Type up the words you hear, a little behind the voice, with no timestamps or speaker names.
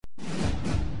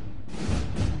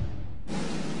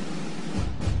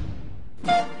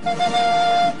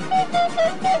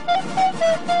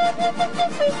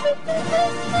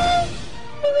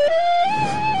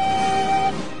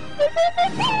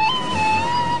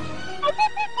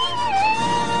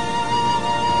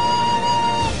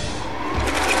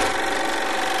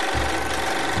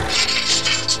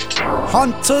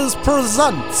Hunters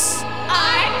presents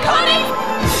Iconic!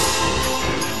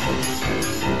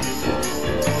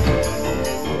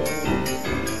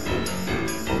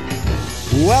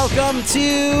 Welcome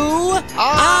to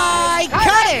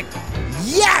Iconic!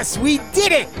 Yes, we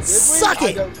did it! Suck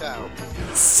it! I don't know.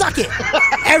 Suck it!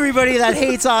 Everybody that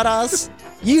hates on us,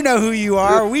 you know who you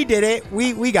are. We did it.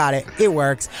 We got it. It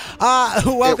works.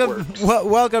 Welcome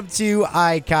to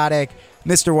Iconic,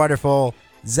 Mr. Wonderful,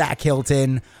 Zach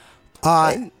Hilton.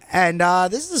 And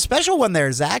this is a special one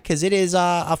there, Zach, because it is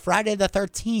a Friday the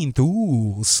 13th.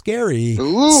 Ooh, scary.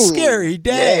 Scary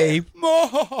day.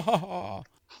 Yeah.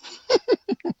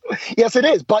 Yes, it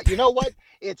is. But you know what?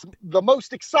 It's the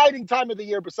most exciting time of the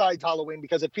year besides Halloween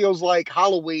because it feels like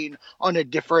Halloween on a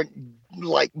different,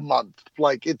 month.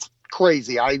 It's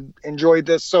crazy. I enjoyed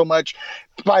this so much.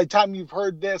 By the time you've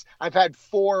heard this, I've had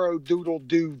 4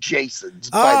 Doodle-Doo Jasons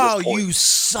by this point. You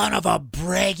son of a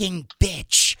bragging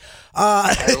bitch.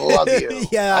 I love you.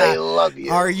 Yeah. I love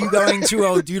you. Are you going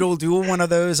to Doodle-Doo one of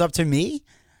those up to me?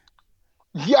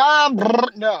 Yeah,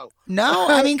 no. No?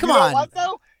 I mean, come on.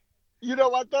 You know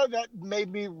what, though? That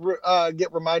made me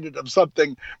get reminded of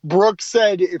something. Brooke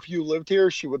said if you lived here,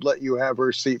 she would let you have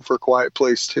her seat for Quiet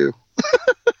Place 2.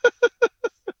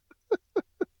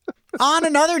 On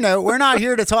another note, we're not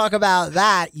here to talk about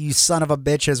that, you son of a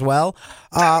bitch, as well.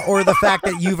 Or the fact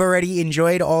that you've already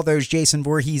enjoyed all those Jason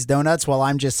Voorhees donuts while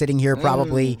I'm just sitting here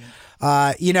probably,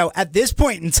 at this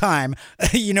point in time,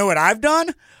 you know what I've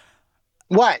done?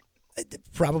 What?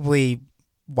 Probably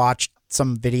watched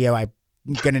some video I'm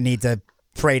going to need to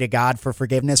pray to God for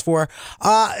forgiveness for.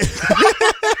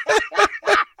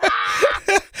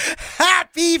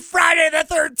 Happy Friday the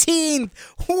 13th.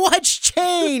 What's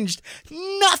changed?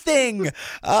 Nothing.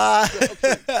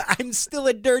 I'm still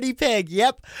a dirty pig.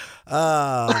 Yep.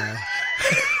 Dirty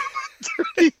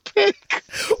pig.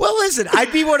 Well, listen,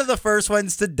 I'd be one of the first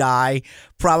ones to die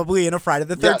probably in a Friday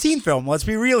the 13th film. Let's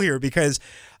be real here because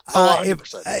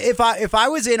if I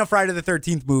was in a Friday the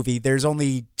 13th movie, there's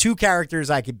only 2 characters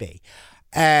I could be.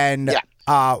 And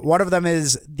one of them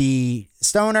is the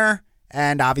stoner.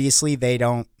 And obviously, they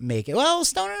don't make it. Well,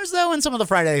 stoners, though, in some of the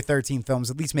Friday the 13th films,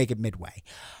 at least make it midway.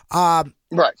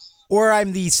 Right. Or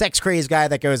I'm the sex-crazed guy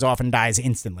that goes off and dies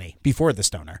instantly before the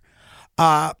stoner.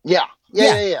 Yeah.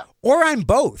 Or I'm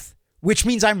both, which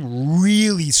means I'm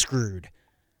really screwed.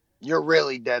 You're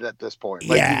really dead at this point.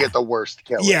 You get the worst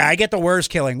killing. Yeah, I get the worst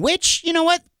killing, which, you know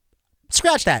what?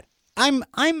 Scratch that. I'm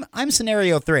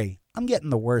scenario 3. I'm getting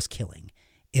the worst killing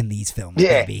in these films,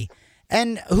 baby.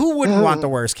 And who wouldn't want the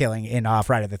worst killing in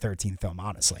Friday the 13th film,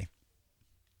 honestly?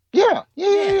 Yeah.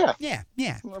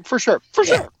 For sure.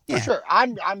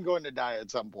 I'm going to die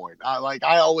at some point. I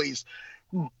always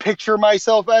picture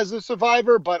myself as a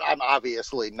survivor, but I'm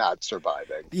obviously not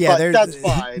surviving. Yeah, but that's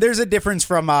fine. There's a difference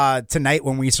from tonight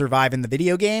when we survive in the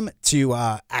video game to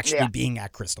actually being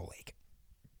at Crystal Lake.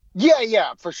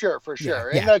 Yeah, for sure.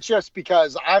 And that's just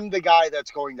because I'm the guy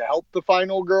that's going to help the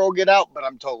final girl get out, but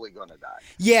I'm totally going to die.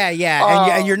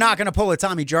 Yeah. And you're not going to pull a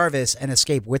Tommy Jarvis and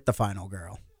escape with the final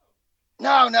girl.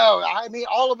 No. I mean,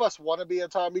 all of us want to be a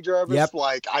Tommy Jarvis. Yep.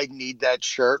 I need that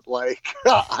shirt.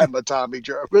 I'm a Tommy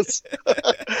Jarvis.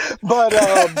 But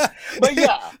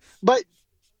yeah. But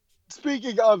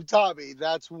speaking of Tommy,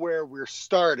 that's where we're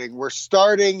starting. We're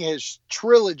starting his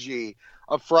trilogy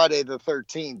of Friday the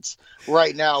 13th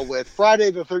right now with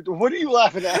Friday the 13th. What are you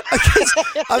laughing at?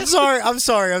 I'm sorry. I'm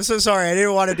so sorry. I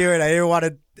didn't want to do it. I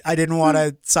didn't want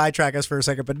to sidetrack us for a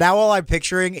second, but now all I'm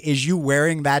picturing is you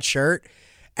wearing that shirt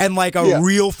and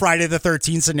real Friday the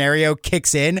 13th scenario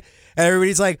kicks in and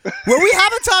everybody's like, well, we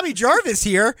have a Tommy Jarvis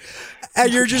here.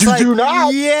 And you're just do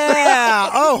not. Yeah.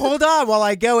 Oh, hold on while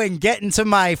I go and get into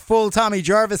my full Tommy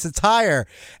Jarvis attire.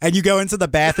 And you go into the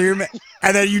bathroom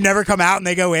and then you never come out and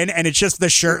they go in and it's just the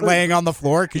shirt laying on the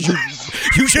floor because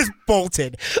you just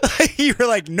bolted. You're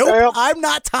like, nope, I'm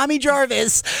not Tommy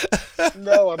Jarvis.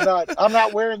 No, I'm not. I'm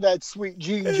not wearing that sweet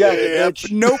jean jacket, bitch.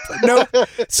 Nope.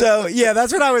 So, yeah,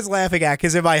 that's what I was laughing at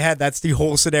because in my head, that's the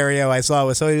whole scenario I saw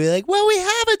was somebody be like, well, we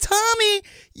have a Tommy.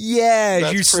 Yeah,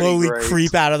 that's you slowly great.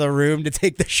 creep out of the room to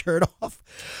take the shirt off.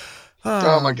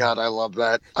 Oh my God, I love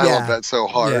that. I love that so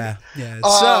hard. Yeah.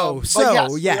 So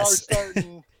yes. We are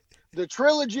starting The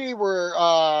trilogy, we're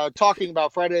talking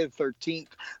about Friday the 13th,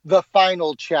 the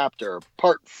final chapter,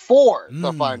 part 4,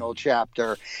 the final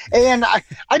chapter. And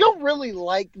I don't really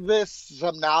like this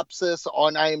synopsis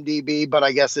on IMDb, but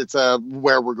I guess it's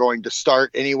where we're going to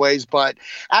start anyways. But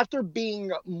after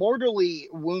being mortally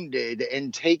wounded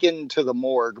and taken to the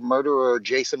morgue, murderer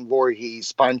Jason Voorhees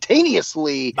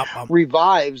spontaneously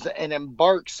revives and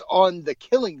embarks on the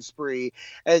killing spree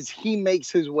as he makes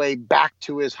his way back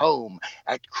to his home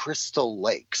at Crystal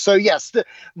Lake. So yes,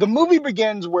 the movie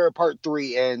begins where part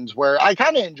 3 ends, where I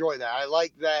kind of enjoy that. I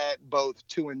like that both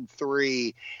 2 and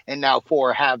 3 and now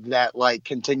 4 have that like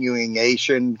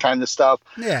continuation kind of stuff.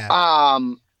 Yeah.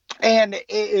 And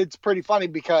it's pretty funny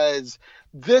because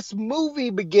this movie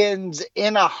begins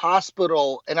in a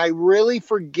hospital, and I really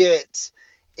forget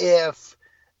if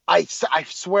I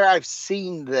swear I've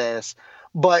seen this,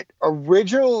 but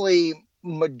originally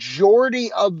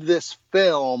majority of this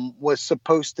film was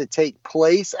supposed to take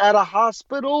place at a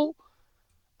hospital,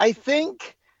 I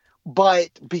think. But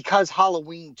because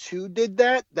Halloween 2 did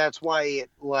that, that's why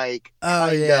it like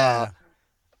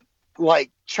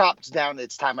like chops down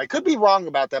its time. I could be wrong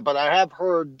about that, but I have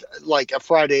heard like a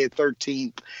Friday the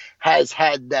 13th has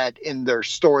had that in their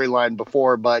storyline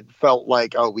before, but felt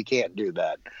like, oh, we can't do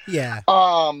that. Yeah.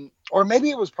 Or maybe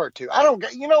it was part 2. I don't,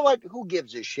 you know what? Who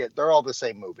gives a shit? They're all the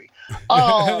same movie.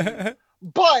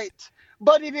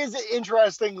 But it is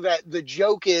interesting that the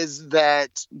joke is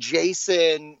that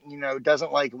Jason,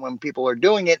 doesn't like when people are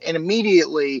doing it. And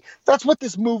immediately that's what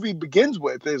this movie begins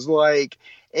with, is like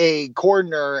a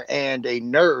coroner and a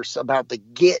nurse about to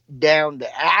get down to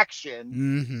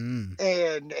action.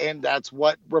 And that's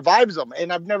what revives them.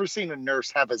 And I've never seen a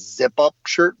nurse have a zip up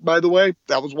shirt, by the way.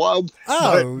 That was wild.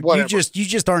 Oh, you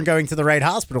just aren't going to the right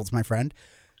hospitals, my friend.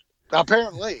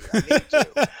 Apparently, I need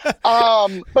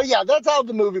to. But yeah, that's how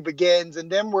the movie begins. And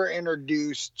then we're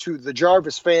introduced to the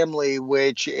Jarvis family,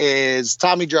 which is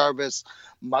Tommy Jarvis,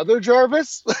 Mother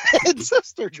Jarvis, and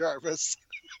Sister Jarvis.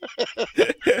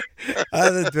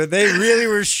 They really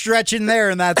were stretching there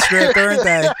in that script, aren't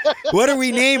they? What do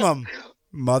we name them?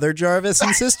 Mother Jarvis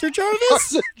and Sister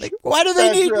Jarvis? Like, why do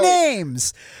they need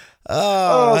names?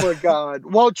 Oh my God.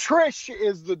 Well, Trish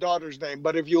is the daughter's name,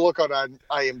 but if you look on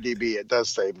IMDb, it does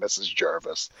say Mrs.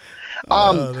 Jarvis.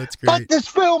 That's great. But this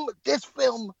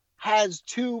film has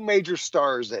 2 major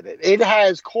stars in it. It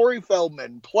has Corey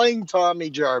Feldman playing Tommy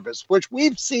Jarvis, which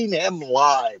we've seen him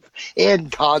live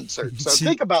in concert. So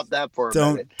think about that for a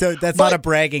minute. That's not a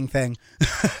bragging thing.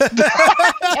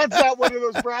 That's not one of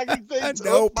those bragging things?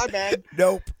 Nope. Oh, my bad.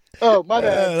 Nope. Oh, my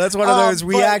bad. That's one of those,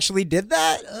 we actually did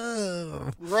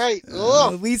that? Right.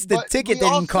 At least the ticket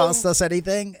didn't cost us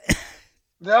anything.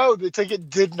 No, the ticket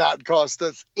did not cost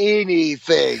us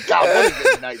anything. God, what a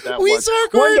good night that was. We saw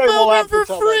Corey Feldman for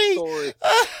free.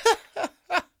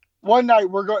 One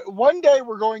day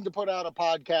we're going to put out a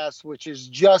podcast which is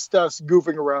just us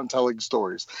goofing around telling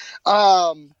stories.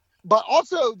 But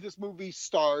also, this movie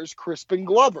stars Crispin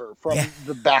Glover from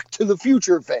the Back to the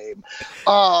Future fame.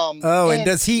 And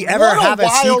does he ever have a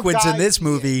sequence in this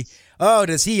movie? Oh,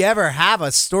 does he ever have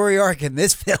a story arc in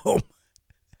this film?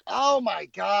 Oh, my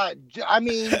God. I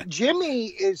mean, Jimmy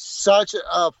is such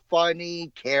a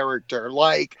funny character.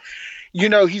 Like,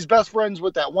 he's best friends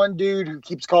with that one dude who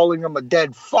keeps calling him a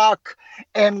dead fuck.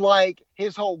 And, like,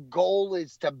 his whole goal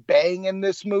is to bang in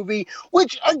this movie,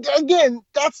 which, again,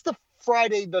 that's the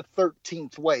Friday the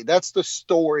 13th way. That's the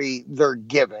story they're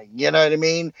giving. You know what I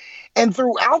mean? And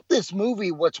throughout this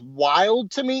movie, what's wild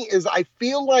to me is I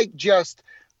feel like just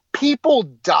people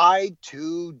died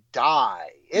to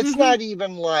die. It's not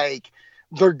even like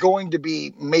they're going to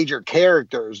be major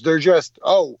characters. They're just,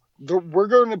 we're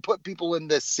going to put people in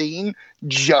this scene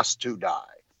just to die.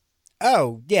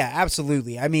 Oh, yeah,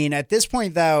 absolutely. I mean, at this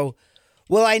point, though,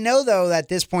 I know, though, at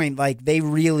this point, like, they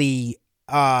really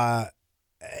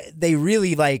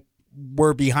like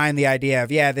were behind the idea of,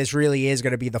 this really is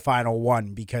going to be the final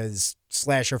one, because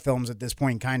slasher films at this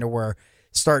point kind of were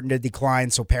starting to decline.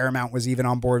 So Paramount was even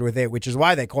on board with it, which is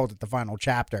why they called it the final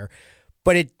chapter.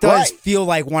 But it does feel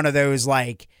like one of those,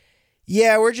 like,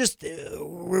 we're just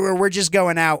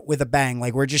going out with a bang.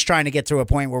 Like, we're just trying to get to a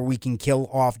point where we can kill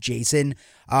off Jason.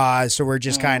 So we're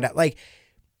just kind of like,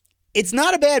 it's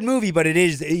not a bad movie, but it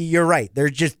is, you're right. They're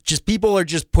just people are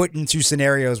just put into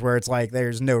scenarios where it's like,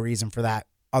 there's no reason for that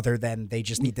other than they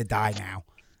just need to die now.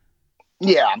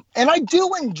 Yeah. And I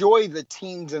do enjoy the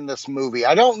teens in this movie.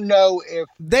 I don't know if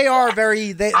they are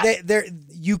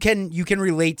you can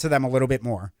relate to them a little bit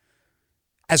more.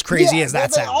 As crazy as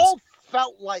that sounds. All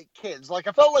felt like kids. Like,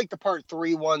 I felt like the part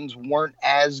 3 ones weren't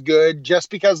as good just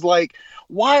because, like,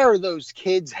 why are those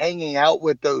kids hanging out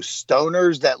with those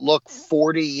stoners that look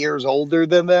 40 years older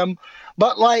than them?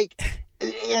 But, like,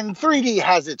 and 3D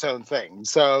has its own thing.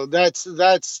 So that's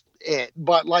it.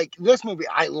 But, like, this movie,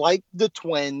 I like the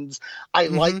twins. I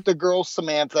like the girl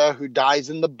Samantha who dies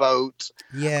in the boat.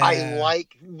 Yeah. I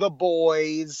like the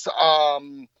boys.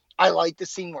 I like the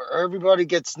scene where everybody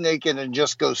gets naked and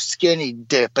just goes skinny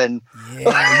dipping.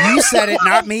 Yeah, you said it,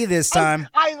 not me this time.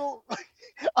 I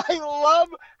love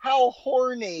how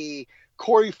horny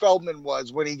Corey Feldman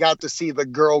was when he got to see the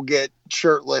girl get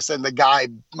shirtless and the guy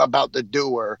about to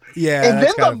do her. Yeah, and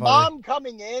then the mom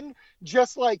coming in,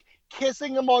 just like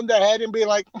kissing him on the head and being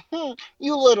like,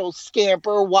 "You little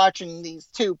scamper, watching these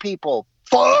two people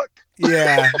fuck."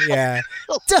 Yeah.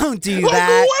 Don't do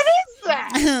that. What is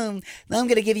that? I'm going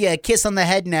to give you a kiss on the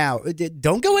head now.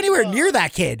 Don't go anywhere near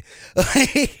that kid. Yeah,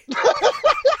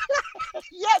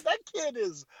 that kid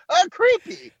is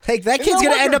creepy. Like, that kid's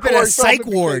going to end up in a psych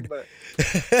ward.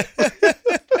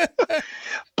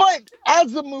 But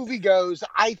as the movie goes,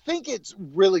 I think it's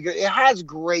really good. It has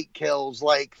great kills.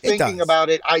 Like, thinking about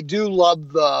it, I do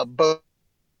love the boat.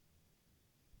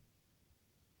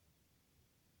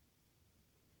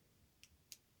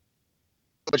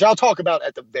 Which I'll talk about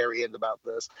at the very end about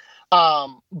this.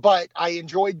 But I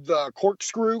enjoyed the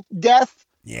corkscrew death,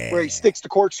 where he sticks the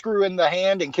corkscrew in the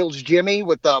hand and kills Jimmy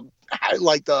with the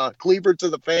cleaver to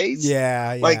the face.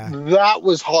 Yeah. Like, that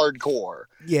was hardcore.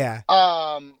 Yeah.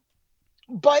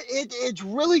 But it's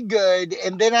really good.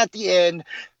 And then at the end,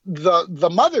 the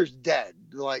mother's dead.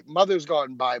 Like, mother's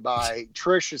gone bye-bye.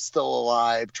 Trish is still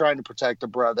alive, trying to protect her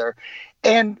brother.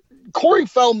 And Corey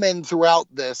Feldman throughout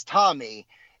this, Tommy,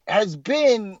 has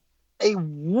been a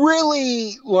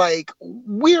really, like,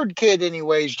 weird kid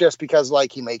anyways, just because,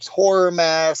 like, he makes horror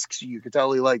masks. You could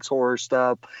tell he likes horror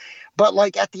stuff. But,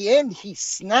 like, at the end, he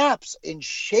snaps and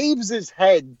shaves his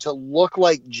head to look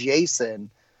like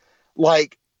Jason.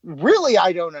 Like, really,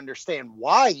 I don't understand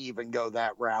why even go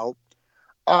that route.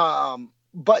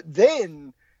 But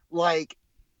then, like,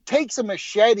 takes a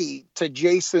machete to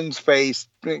Jason's face.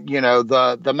 You know,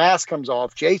 the mask comes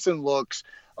off. Jason looks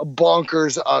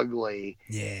bonkers ugly.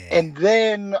 Yeah. And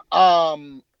then,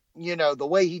 you know, the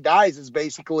way he dies is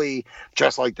basically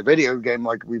just like the video game,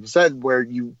 like we've said, where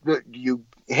you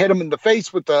hit him in the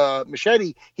face with the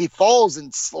machete, he falls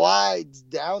and slides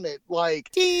down it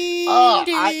like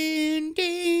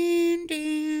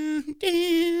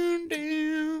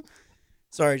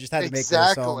Sorry, just had to make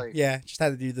that song. Yeah, just had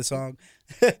to do the song.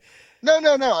 No,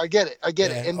 I get it.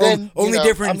 And then only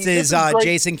difference is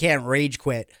Jason can't rage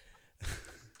quit.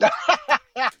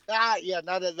 Yeah,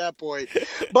 not at that point.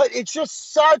 But it's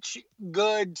just such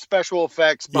good special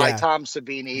effects by Tom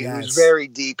Savini, who's very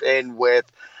deep in with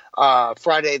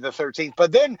Friday the 13th.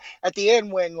 But then at the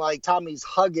end, when, like, Tommy's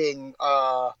hugging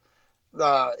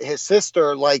his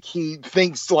sister, like, he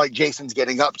thinks, like, Jason's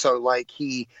getting up, so, like,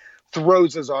 he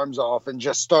throws his arms off and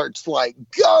just starts, like,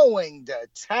 going to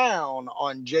town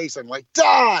on Jason, like,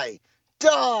 die,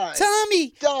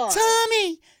 Tommy,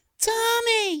 die.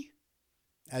 Tommy.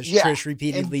 As Trish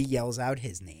repeatedly yells out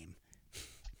his name.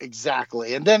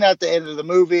 Exactly. And then at the end of the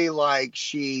movie, like,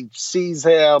 she sees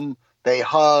him, they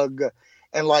hug,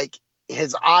 and, like,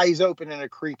 his eyes open in a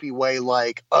creepy way,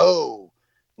 like, oh,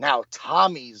 now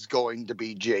Tommy's going to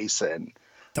be Jason.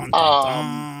 Dun, dun,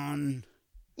 dun.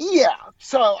 Yeah.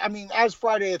 So, I mean, as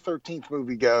Friday the 13th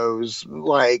movie goes,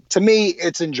 like, to me,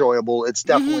 it's enjoyable. It's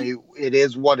definitely, it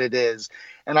is what it is.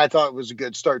 And I thought it was a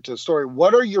good start to the story.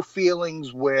 What are your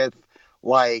feelings with,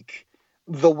 like,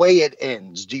 the way it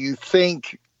ends? Do you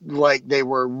think, like, they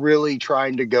were really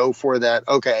trying to go for that,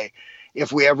 okay,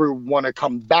 if we ever want to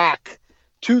come back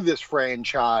to this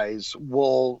franchise,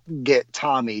 we'll get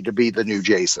Tommy to be the new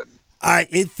Jason?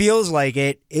 It feels like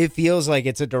it. It feels like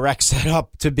it's a direct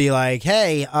setup to be like,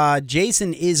 hey,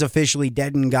 Jason is officially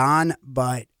dead and gone,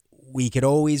 but we could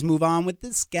always move on with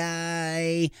this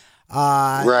guy.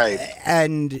 Right.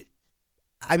 And,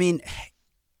 I mean,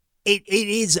 it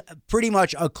is pretty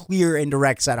much a clear and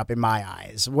direct setup in my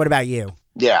eyes. What about you?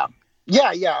 Yeah.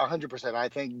 Yeah, 100%. I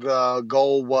think the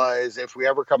goal was, if we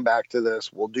ever come back to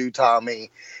this, we'll do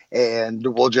Tommy and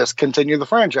we'll just continue the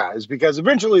franchise, because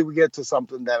eventually we get to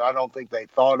something that I don't think they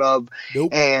thought of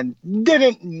and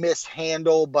didn't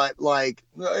mishandle, but, like,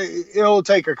 it'll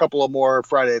take a couple of more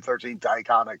Friday the 13th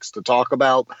iconics to talk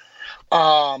about.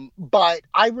 But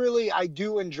I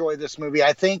do enjoy this movie.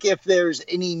 I think if there's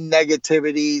any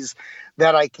negativities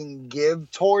that I can give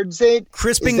towards it,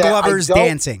 Crispin Glover's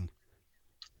dancing.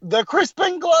 The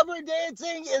Crispin Glover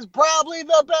dancing is probably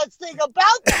the best thing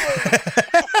about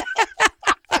the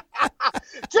movie.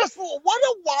 Just what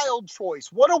a wild choice.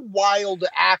 What a wild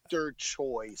actor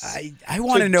choice. I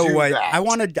want to know what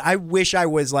I wish I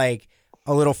was like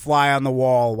a little fly on the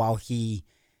wall while he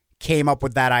came up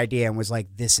with that idea and was like,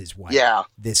 this is what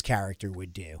this character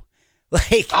would do.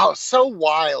 Like, oh, so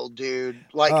wild, dude.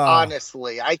 Like,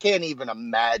 honestly, I can't even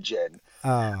imagine.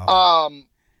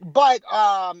 But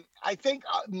I think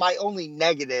my only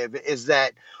negative is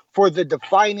that for the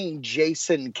defining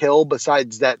Jason kill,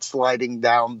 besides that sliding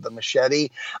down the machete,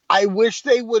 I wish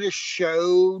they would have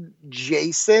showed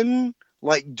Jason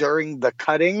like during the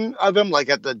cutting of him, like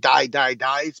at the die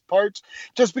parts,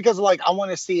 just because like I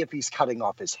want to see if he's cutting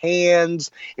off his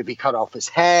hands, if he cut off his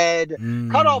head,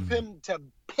 cut off him to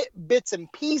bits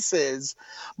and pieces.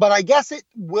 But I guess it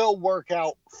will work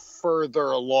out further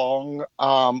along.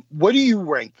 What do you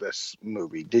rank this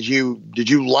movie? Did you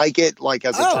like it like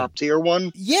as a top tier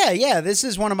one? Yeah. This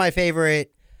is one of my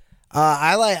favorite.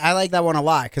 I like that one a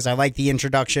lot because I like the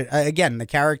introduction. Again, the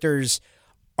characters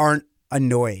aren't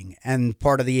annoying, and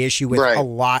part of the issue with a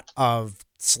lot of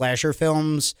slasher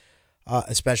films,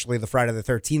 especially the Friday the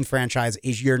 13th franchise,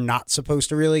 is you're not supposed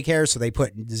to really care, so they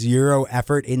put zero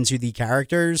effort into the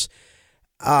characters.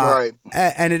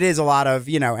 And it is a lot of,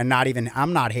 and not even,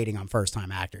 I'm not hating on first time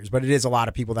actors, but it is a lot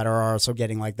of people that are also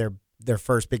getting like their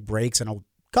first big breaks, and a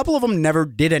couple of them never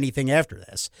did anything after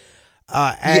this.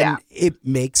 It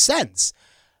makes sense.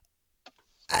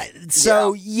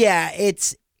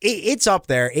 It's up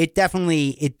there. It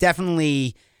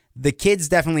definitely, the kids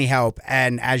definitely help.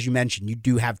 And as you mentioned, you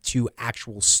do have two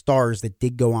actual stars that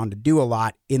did go on to do a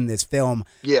lot in this film.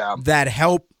 Yeah. That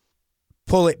help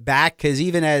pull it back. Cause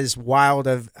even as wild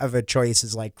of a choice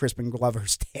as like Crispin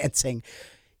Glover's dancing,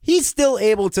 he's still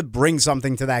able to bring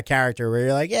something to that character where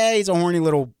you're like, yeah, he's a horny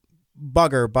little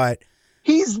bugger, but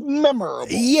he's memorable.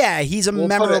 Yeah, he's a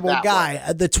memorable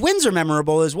guy. The twins are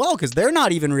memorable as well because they're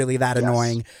not even really that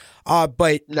annoying.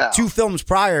 But two films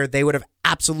prior, they would have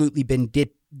absolutely been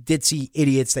ditzy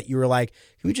idiots that you were like,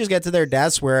 can we just get to their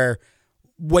deaths? Where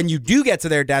when you do get to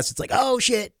their deaths, it's like, oh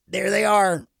shit, there they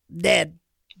are, dead.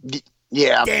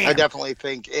 Yeah, damn. I definitely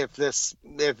think if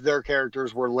their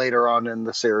characters were later on in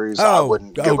the series, I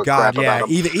wouldn't give a crap about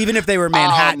them. Even if they were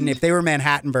Manhattan, if they were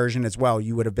Manhattan version as well,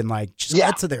 you would have been like, just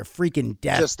get to their freaking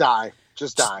death. Just die.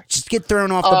 Just get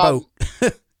thrown off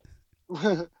the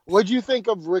boat. What'd you think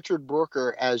of Richard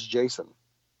Brooker as Jason?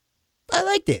 I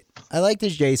liked it. I liked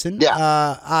his Jason.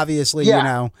 Yeah. Obviously,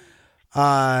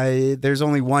 there's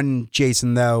only one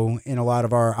Jason though in a lot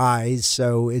of our eyes,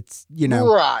 so it's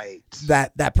right.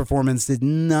 That performance is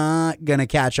not gonna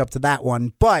catch up to that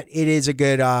one, but it is a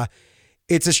good.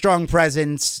 It's a strong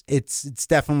presence. It's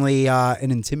definitely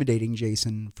an intimidating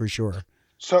Jason for sure.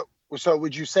 So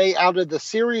would you say out of the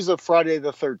series of Friday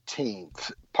the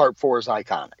 13th, Part 4 is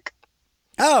iconic?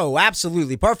 Oh,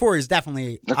 absolutely. Part 4 is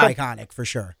definitely iconic for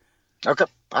sure. Okay.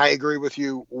 I agree with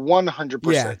you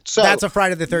 100%. Yeah, so that's a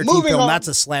Friday the 13th film. That's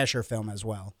a slasher film as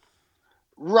well.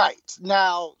 Right.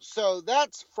 Now, so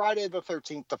that's Friday the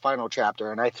 13th, the final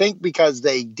chapter. And I think because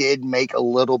they did make a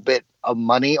little bit of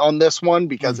money on this one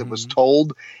because it was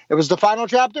told it was the final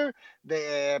chapter,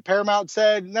 the Paramount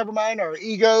said, never mind, our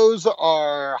egos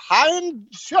are high and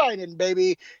shining,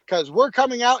 baby, because we're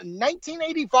coming out in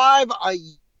 1985, a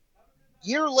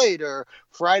year later,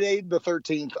 Friday the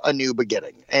 13th, A New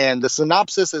Beginning. And the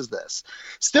synopsis is this.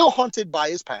 Still haunted by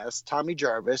his past, Tommy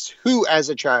Jarvis, who as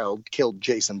a child killed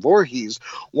Jason Voorhees,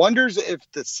 wonders if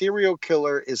the serial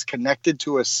killer is connected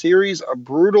to a series of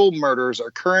brutal murders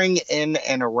occurring in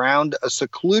and around a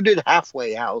secluded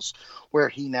halfway house where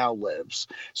he now lives.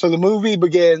 So the movie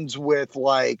begins with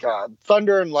like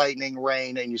thunder and lightning,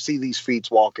 rain, and you see these feet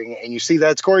walking, and you see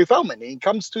that's Corey Feldman. And he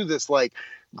comes to this like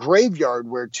graveyard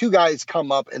where two guys come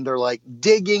up and they're like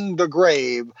digging the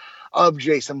grave of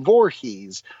Jason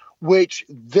Voorhees, which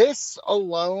this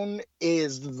alone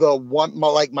is the one,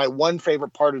 my one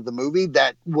favorite part of the movie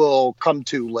that we'll come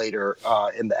to later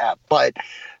in the app. But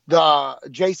the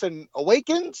Jason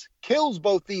awakens, kills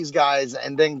both these guys,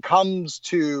 and then comes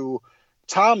to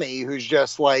Tommy, who's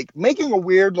just like making a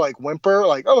weird like whimper,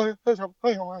 like, oh, it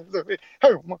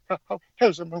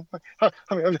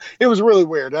was really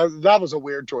weird. That was a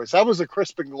weird choice. That was a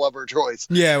Crispin Glover choice.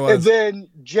 Yeah, it was. And then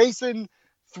Jason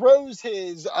throws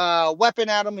his weapon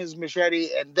at him, his machete,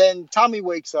 and then Tommy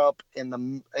wakes up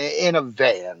in a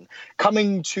van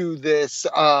coming to this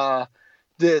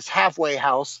this halfway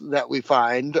house that we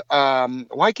find.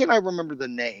 Why can't I remember the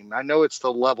name? I know it's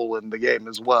the level in the game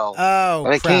as well. Oh,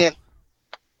 but I can't.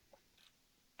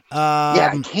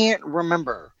 I Um, can't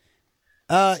remember.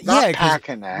 Not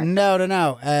Packanack.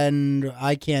 No, and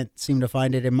I can't seem to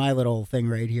find it in my little thing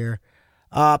right here.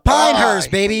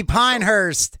 Pinehurst, baby,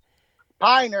 Pinehurst.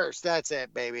 Pinehurst, that's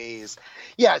it, babies.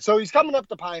 Yeah, so he's coming up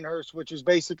to Pinehurst, which is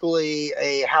basically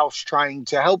a house trying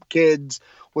to help kids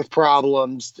with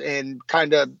problems and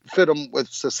kind of fit them with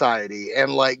society.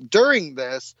 And like during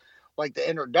this, like the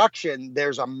introduction,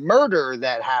 there's a murder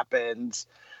that happens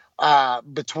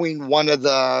between two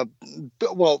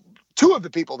of the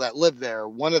people that live there.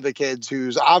 One of the kids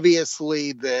who's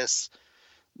obviously this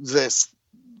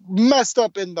messed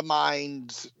up in the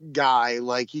mind guy.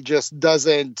 Like he just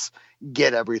doesn't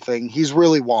get everything. He's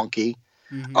really wonky.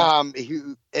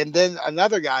 Mm-hmm. And then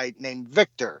another guy named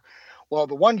Victor. Well,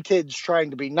 the one kid's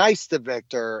trying to be nice to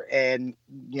Victor, and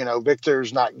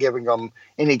Victor's not giving him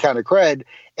any kind of cred,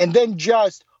 and then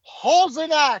just hauls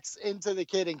an axe into the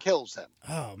kid and kills him.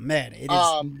 Oh man, it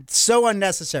is so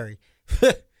unnecessary.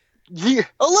 Yeah,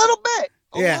 a little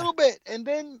bit,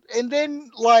 and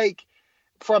then like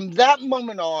from that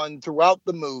moment on throughout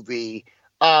the movie,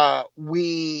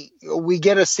 we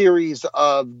get a series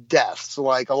of deaths,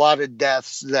 like a lot of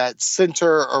deaths that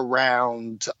center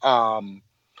around.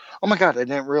 Oh my God, I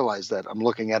didn't realize that. I'm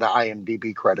looking at an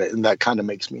IMDb credit, and that kind of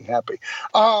makes me happy.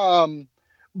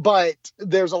 But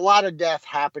there's a lot of death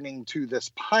happening to this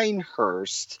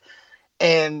Pinehurst,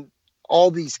 and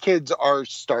all these kids are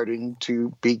starting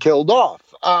to be killed off.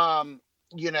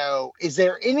 Is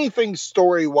there anything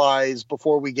story-wise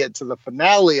before we get to the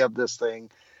finale of this thing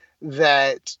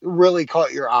that really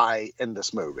caught your eye in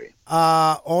this movie?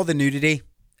 All the nudity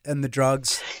and the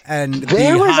drugs, and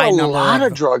there was a lot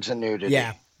of drugs and nudity.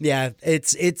 Yeah.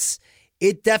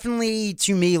 It definitely,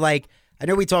 to me, like, I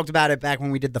know we talked about it back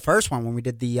when we did the first one, when we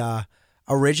did the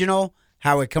original,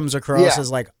 how it comes across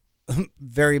as like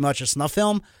very much a snuff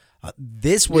film.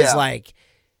 This was like,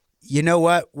 you know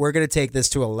what? We're going to take this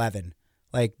to 11.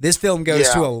 Like, this film goes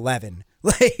to 11.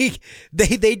 Like,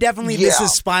 they definitely, this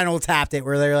is Spinal Tapped it,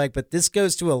 where they're like, but this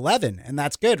goes to 11, and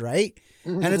that's good, right?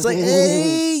 And it's like,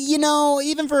 hey,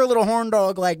 even for a little horn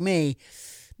dog like me,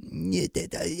 there's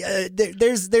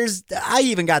I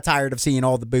even got tired of seeing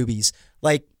all the boobies.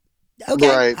 Like, okay,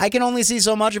 right. I can only see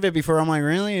so much of it before I'm like,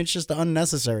 really? It's just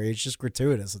unnecessary. It's just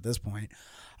gratuitous at this point.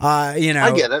 I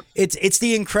get it. It's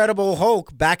the Incredible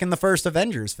Hulk back in the first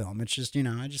Avengers film. It's just,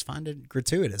 I just find it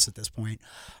gratuitous at this point.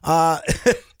 Well,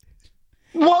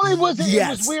 it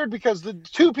was weird because the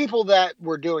two people that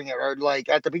were doing it are like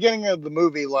at the beginning of the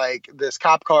movie, like this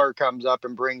cop car comes up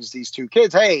and brings these two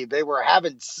kids. Hey, they were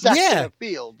having sex in a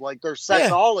field. Like they're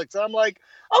sexaholics. I'm like,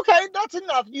 okay, that's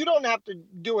enough. You don't have to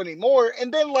do any more.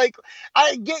 And then like,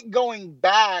 I get going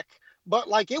back, but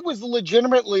like, it was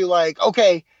legitimately like,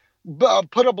 okay,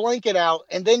 put a blanket out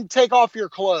and then take off your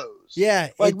clothes. Yeah.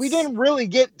 Like we didn't really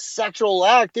get sexual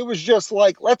act. It was just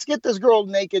like, let's get this girl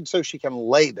naked so she can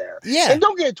lay there. Yeah. And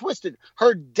don't get it twisted.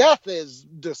 Her death is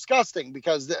disgusting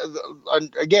because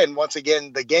once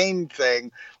again, the game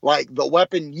thing, like the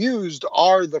weapon used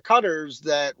are the cutters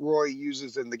that Roy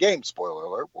uses in the game. Spoiler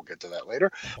alert. We'll get to that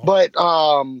later. Oh. But,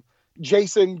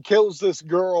 Jason kills this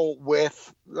girl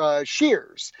with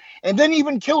shears and then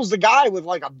even kills the guy with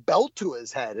like a belt to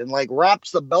his head and like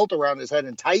wraps the belt around his head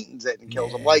and tightens it and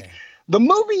kills him. Like the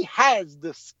movie has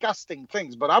disgusting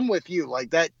things, but I'm with you.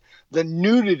 Like that, the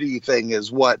nudity thing is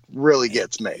what really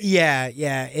gets me. Yeah.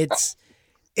 It's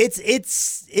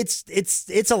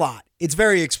a lot. It's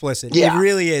very explicit. Yeah. It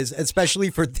really is, especially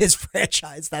for this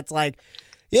franchise. That's like,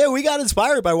 we got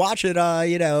inspired by watching,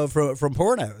 from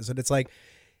pornos, and it's like,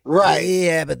 right.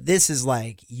 Yeah, but this is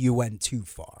like, you went too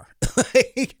far.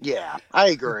 Yeah, I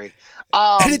agree.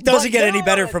 And it doesn't get any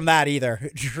better from that either.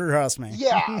 Trust me.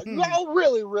 Yeah, no,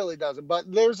 really, really doesn't.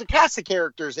 But there's a cast of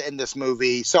characters in this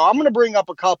movie. So I'm going to bring up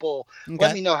a couple. Okay.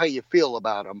 Let me know how you feel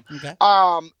about them. Okay.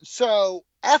 So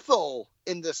Ethel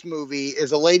in this movie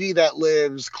is a lady that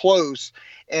lives close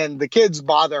and the kids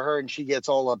bother her and she gets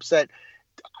all upset.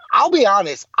 I'll be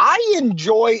honest. I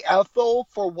enjoy Ethel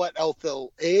for what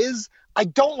Ethel is. I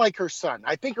don't like her son.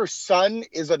 I think her son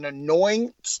is an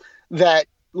annoyance that,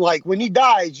 like, when he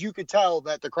dies, you could tell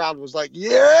that the crowd was like,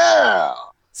 yeah.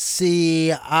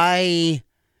 See, I'm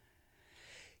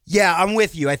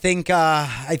with you. I think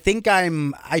I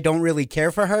don't really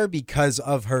care for her because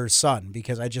of her son,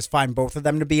 because I just find both of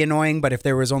them to be annoying. But if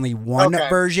there was only one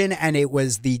version and it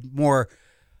was the more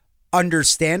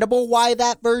understandable why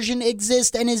that version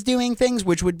exists and is doing things,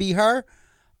 which would be her,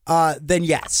 then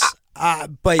yes.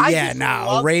 Raymond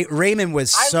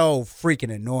was so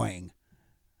freaking annoying.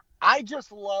 I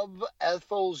just love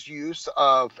Ethel's use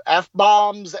of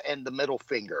F-bombs and the middle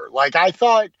finger. Like, I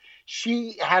thought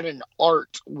she had an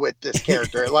art with this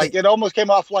character. Like, it almost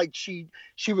came off like she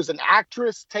was an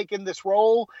actress taking this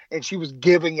role and she was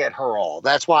giving it her all.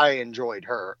 That's why I enjoyed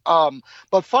her.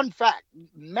 But fun fact,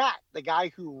 Matt, the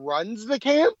guy who runs the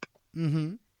camp,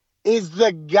 Mm-hmm. is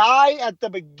the guy at the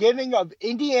beginning of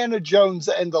Indiana Jones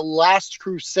and the Last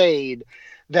Crusade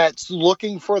that's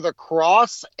looking for the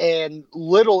cross, and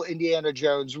little Indiana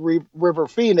Jones, River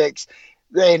Phoenix,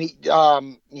 and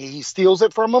he steals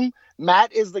it from him.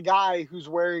 Matt is the guy who's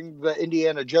wearing the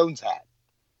Indiana Jones hat.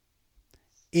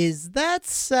 Is that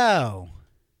so?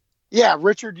 Yeah,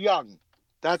 Richard Young.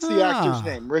 That's the actor's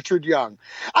name, Richard Young.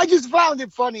 I just found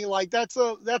it funny. Like, that's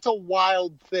a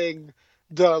wild thing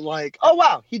to, like, oh,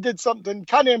 wow, he did something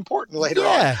kind of important later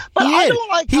on. But I don't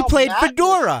like he played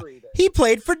Fedora. He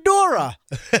played Fedora.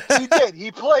 He did.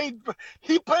 He played.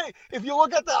 If you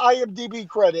look at the IMDb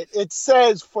credit, it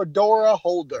says Fedora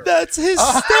Holder. That's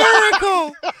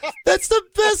hysterical. That's the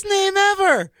best name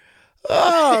ever.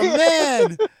 Oh,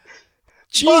 man.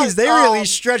 Jeez, they really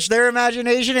stretched their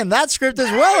imagination in that script as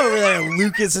well over there,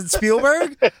 Lucas and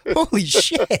Spielberg. Holy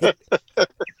shit.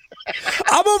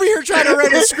 I'm over here trying to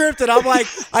write a script, and I'm like,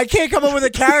 I can't come up with a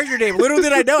character name. Little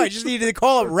did I know, I just needed to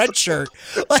call him Red Shirt.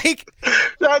 Like,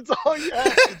 that's all you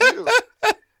have to do.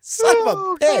 Son of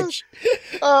a bitch.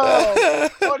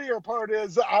 Funnier part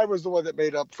is I was the one that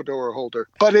made up Fedora Holder.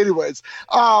 But anyways,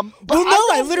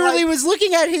 I literally was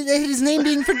looking at his name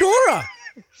being Fedora.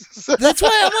 That's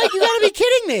why I'm like, you gotta be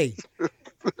kidding me.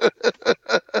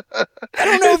 I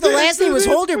don't know if the last name was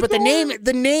Holder, but the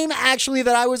name actually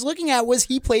that I was looking at was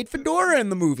he played Fedora in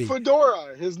the movie.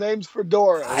 Fedora. His name's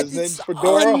Fedora. His name's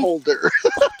Fedora Holder.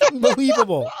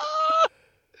 Unbelievable.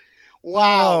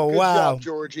 Wow. Good wow. job,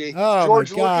 Georgie. Oh,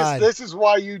 George my God. Lucas, this is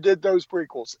why you did those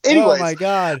prequels. Anyways. Oh, my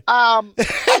God. I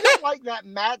don't like that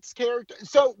Matt's character.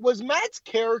 So was Matt's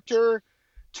character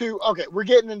okay, we're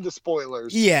getting into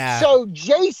spoilers. Yeah. So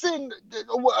Jason,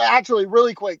 actually,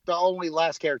 really quick, the only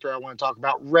last character I want to talk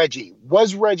about, Reggie.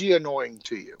 Was Reggie annoying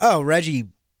to you? Oh, Reggie.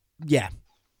 Yeah.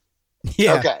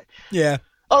 Yeah. Okay. Yeah.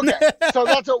 Okay.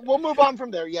 So we'll move on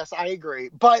from there. Yes, I agree.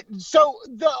 But so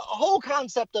the whole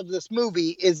concept of this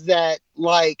movie is that,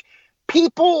 like,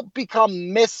 people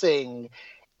become missing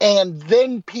and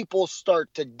then people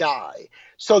start to die.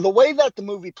 So the way that the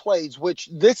movie plays, which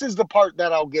this is the part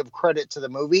that I'll give credit to the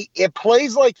movie, it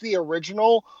plays like the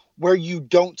original where you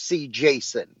don't see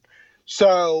Jason.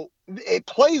 So it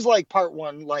plays like part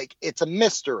one, like it's a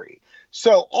mystery.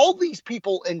 So all these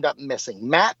people end up missing.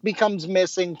 Matt becomes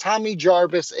missing. Tommy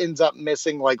Jarvis ends up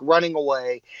missing, like running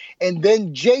away. And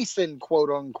then Jason, quote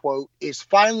unquote, is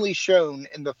finally shown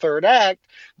in the third act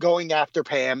going after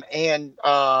Pam and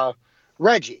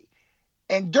Reggie.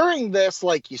 And during this,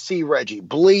 like, you see Reggie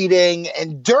bleeding.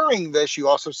 And during this, you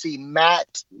also see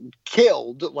Matt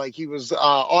killed, like he was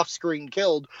off-screen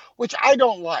killed, which I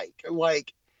don't like.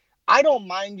 Like, I don't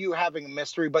mind you having a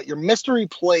mystery, but your mystery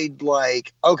played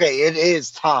like, okay, it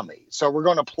is Tommy. So we're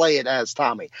going to play it as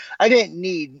Tommy. I didn't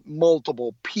need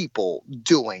multiple people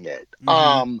doing it.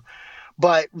 Mm-hmm.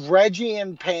 But Reggie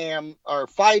and Pam are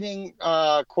fighting,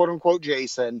 quote unquote,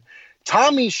 Jason.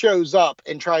 Tommy shows up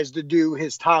and tries to do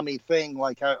his Tommy thing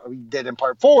like he did in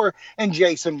part 4, and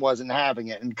Jason wasn't having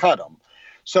it and cut him.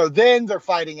 So then they're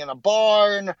fighting in a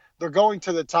barn. They're going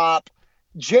to the top.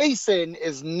 Jason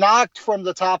is knocked from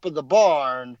the top of the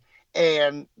barn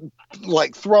and,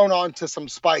 like, thrown onto some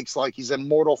spikes like he's in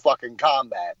Mortal fucking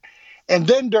Kombat. And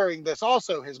then during this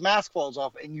also, his mask falls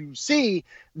off and you see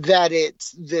that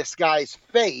it's this guy's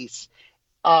face.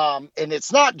 And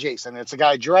it's not Jason. It's a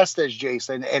guy dressed as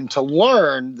Jason. And to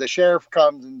learn, the sheriff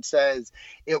comes and says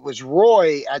it was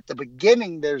Roy. At the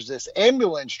beginning, there's this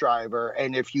ambulance driver.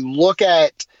 And if you look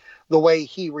at the way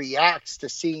he reacts to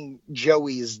seeing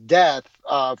Joey's death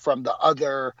from the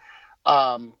other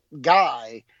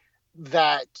guy,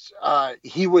 that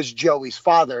he was Joey's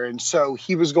father. And so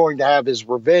he was going to have his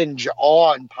revenge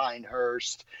on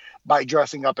Pinehurst by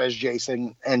dressing up as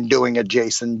Jason and doing a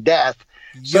Jason death.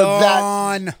 So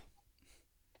Yawn.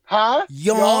 Huh?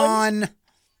 Yawn.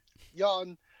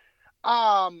 Yawn.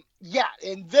 Yeah,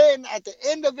 and then at the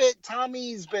end of it,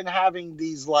 Tommy's been having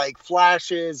these, like,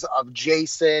 flashes of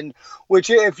Jason, which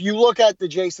if you look at the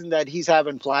Jason that he's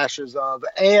having flashes of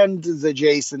and the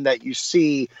Jason that you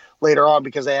see later on,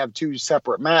 because they have two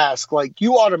separate masks, like,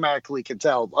 you automatically can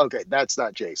tell, okay, that's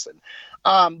not Jason.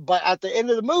 But at the end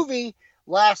of the movie,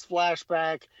 last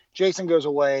flashback, Jason goes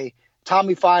away.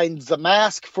 Tommy finds the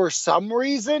mask for some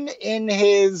reason in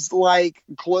his, like,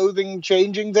 clothing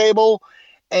changing table.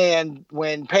 And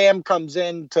when Pam comes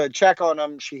in to check on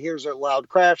him, she hears a loud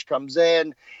crash, comes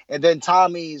in, and then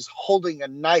Tommy's holding a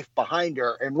knife behind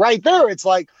her. And right there, it's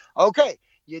like, okay,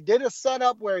 you did a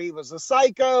setup where he was a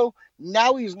psycho.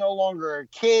 Now he's no longer a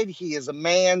kid. He is a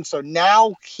man. So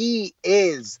now he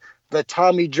is the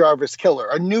Tommy Jarvis killer,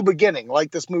 a new beginning.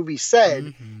 Like this movie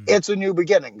said, It's a new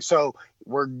beginning. So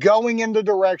We're going in the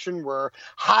direction we're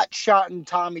hot-shotting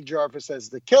Tommy Jarvis as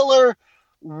the killer.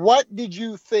 What did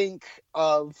you think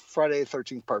of Friday the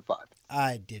 13th Part 5?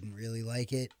 I didn't really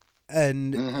like it.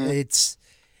 And it's...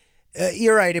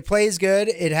 you're right. It plays good.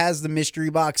 It has the mystery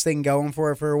box thing going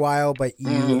for it for a while, but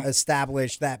you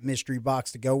establish that mystery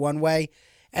box to go one way.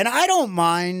 And I don't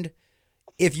mind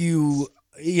if you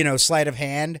sleight of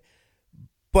hand,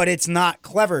 but it's not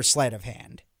clever sleight of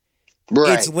hand.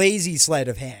 Right. It's lazy sleight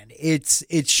of hand. It's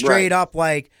straight up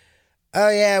like, oh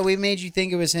yeah, we made you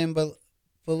think it was him, but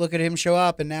look at him show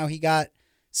up and now he got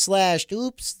slashed.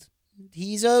 Oops,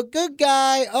 he's a good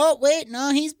guy. Oh wait,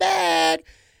 no, he's bad.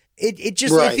 It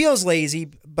just it feels lazy,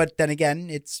 but then again,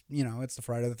 it's it's the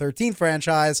Friday the 13th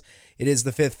franchise. It is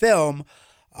the 5th film,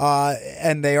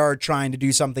 and they are trying to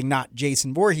do something not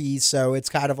Jason Voorhees, so it's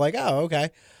kind of like, oh, okay.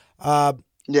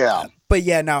 Yeah. But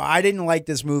yeah, no, I didn't like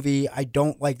this movie. I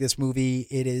don't like this movie.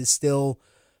 It is still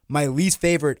my least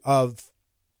favorite of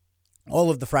all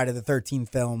of the Friday the 13th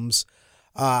films.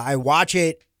 I watch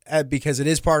it because it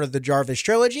is part of the Jarvis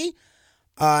trilogy.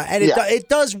 And it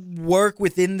does work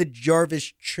within the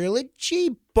Jarvis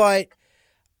trilogy, but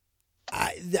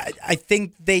I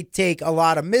think they take a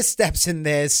lot of missteps in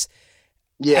this.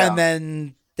 Yeah. And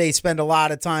then they spend a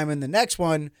lot of time in the next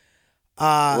one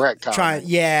undoing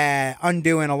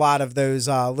a lot of those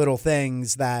little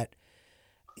things that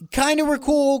kind of were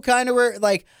cool, kind of were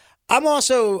like, I'm not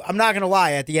going to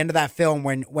lie, at the end of that film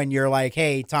when you're like,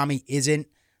 hey, Tommy isn't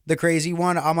the crazy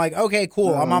one, I'm like, okay,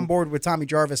 cool. I'm on board with Tommy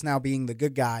Jarvis now being the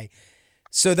good guy.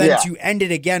 So then to end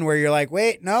it again where you're like,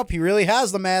 wait, nope, he really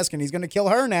has the mask and he's going to kill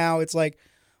her now. It's like,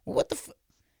 well, what the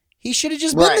he should have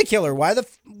just been the killer. Why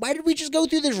did we just go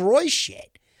through this Roy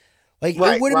shit? Like,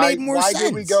 it would have made more sense. Why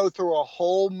did we go through a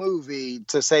whole movie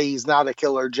to say he's not a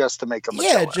killer just to make him a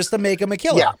killer? Yeah, just to make him a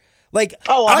killer. Yeah. Like,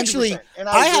 actually,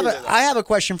 I have a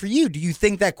question for you. Do you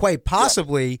think that quite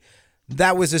possibly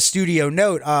that was a studio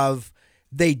note of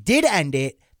they did end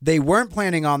it, they weren't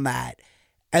planning on that,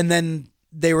 and then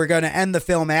they were going to end the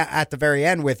film at the very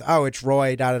end with, oh, it's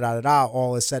Roy, da-da-da-da-da,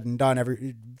 all is said and done.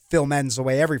 Every film ends the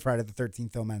way every Friday the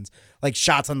 13th film ends. Like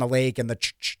shots on the lake and the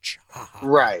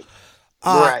Right.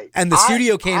 And the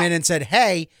studio came in and said,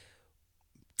 hey,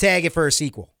 tag it for a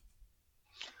sequel.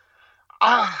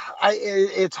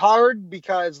 It's hard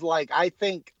because, like, I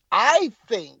think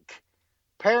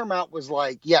Paramount was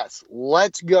like, yes,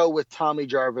 let's go with Tommy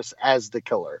Jarvis as the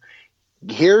killer.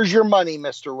 Here's your money,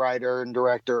 Mr. Writer and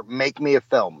Director. Make me a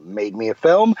film. Made me a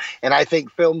film. And I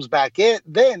think films back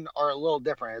then are a little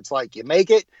different. It's like, you make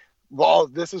it, well,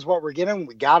 this is what we're getting.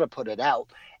 We got to put it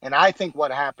out. And I think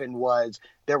what happened was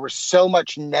there was so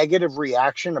much negative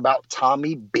reaction about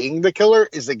Tommy being the killer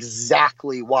is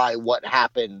exactly why what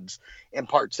happens in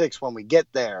Part 6 when we get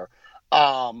there,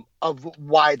 of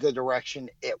why the direction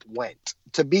it went.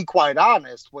 To be quite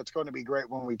honest, what's going to be great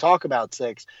when we talk about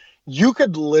 6, you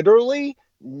could literally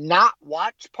not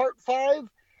watch Part 5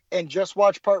 and just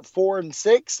watch Part 4 and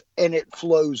 6, and it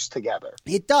flows together.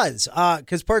 It does,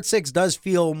 because Part 6 does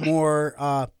feel more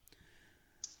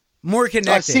connected.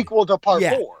 A sequel to Part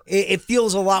 4. It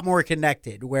feels a lot more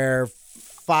connected, where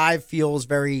 5 feels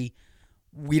very,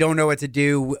 we don't know what to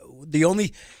do.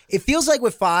 It feels like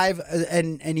with 5,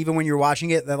 and even when you're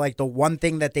watching it, that like the one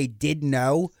thing that they did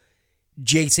know,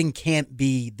 Jason can't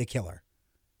be the killer.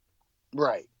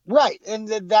 Right. And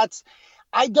that's,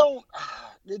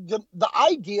 the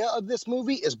idea of this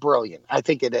movie is brilliant. I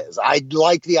think it is. I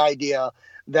like the idea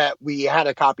that we had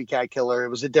a copycat killer. It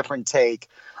was a different take.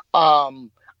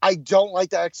 I don't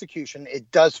like the execution. It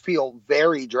does feel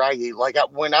very draggy. Like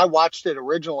when I watched it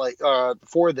originally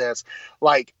for this,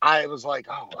 like I was like,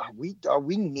 "Oh, are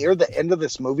we near the end of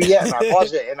this movie yet?" And I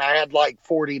paused it, and I had like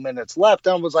 40 minutes left,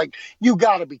 and I was like, "You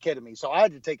got to be kidding me!" So I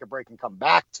had to take a break and come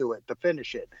back to it to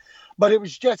finish it. But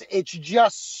it's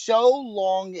just so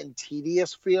long and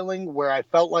tedious feeling where I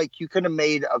felt like you could have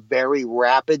made a very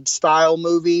rapid style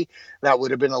movie that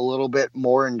would have been a little bit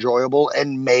more enjoyable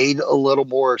and made a little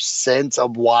more sense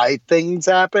of why things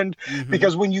happened. Mm-hmm.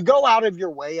 Because when you go out of your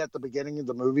way at the beginning of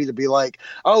the movie to be like,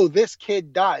 oh, this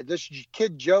kid died. This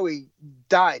kid, Joey,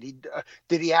 died.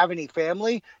 Did he have any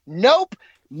family? Nope.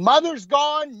 Mother's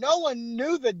gone. No one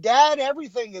knew the dad.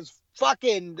 Everything is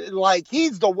fucking like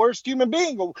he's the worst human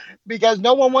being because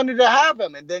no one wanted to have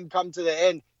him. And then come to the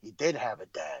end, he did have a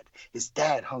dad. His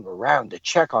dad hung around to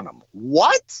check on him.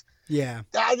 What? Yeah.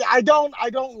 I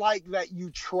don't like that you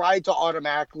try to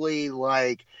automatically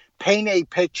like paint a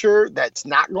picture that's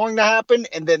not going to happen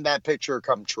and then that picture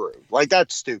come true. Like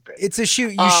that's stupid. It's a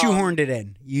you shoehorned it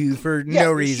in. You for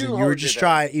no reason. You were just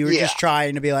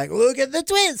trying to be like, look at the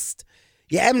twist.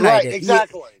 Yeah, M. Night. Right,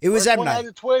 exactly. It was M. Night. Had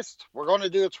a twist. We're going to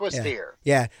do a twist here.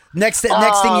 Yeah. Next thing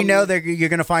you know, you're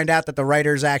going to find out that the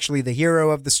writer's actually the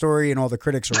hero of the story, and all the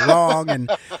critics are wrong.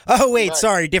 And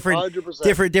sorry,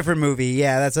 different movie.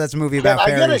 Yeah, that's a movie about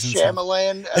fairies. Can I get a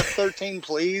Shyamalan F-13,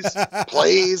 please?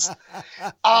 Please.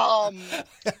 I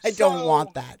don't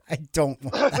want that. I don't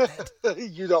want that.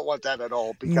 You don't want that at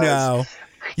all, because no.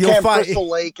 Camp Crystal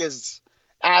Lake is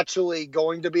actually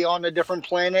going to be on a different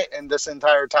planet, and this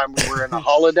entire time we were in a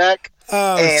holodeck.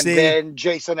 Then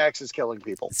Jason X is killing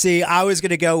people. See, I was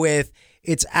going to go with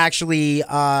it's actually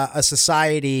a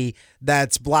society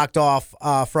that's blocked off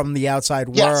from the outside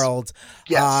world.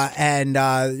 Yes.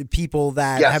 And people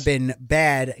that have been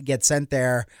bad get sent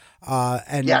there,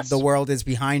 and the world is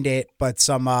behind it, but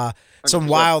some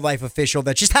wildlife official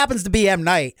that just happens to be M.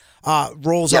 Night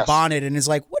rolls up on it and is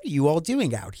like, what are you all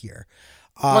doing out here?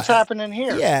 What's happening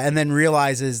here? Yeah, and then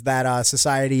realizes that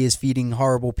society is feeding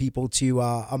horrible people to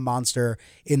a monster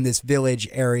in this village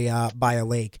area by a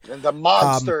lake. And the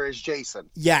monster is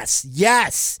Jason. Yes.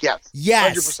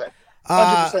 100%.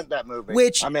 100% that movie.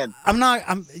 Which I'm in.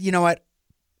 You know what?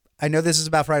 I know this is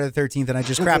about Friday the 13th, and I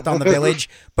just crapped on The Village,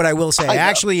 but I will say I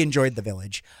actually enjoyed The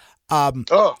Village.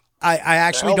 I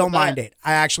actually don't mind it.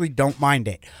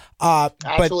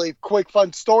 Actually, quick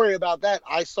fun story about that.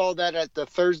 I saw that at the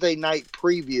Thursday night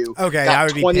preview. Okay, I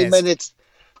would be pissed.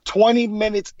 20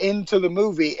 minutes into the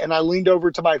movie, and I leaned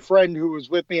over to my friend who was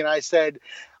with me, and I said,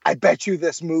 I bet you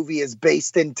this movie is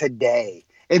based in today.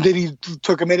 And then he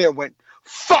took a minute and went,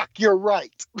 fuck, you're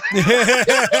right.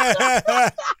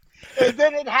 And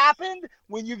then it happened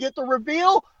when you get the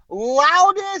reveal.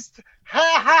 Loudest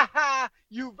ha ha ha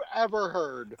you've ever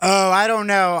heard. Oh, I don't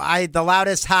know. The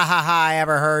loudest ha ha ha I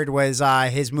ever heard was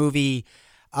his movie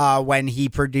when he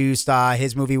produced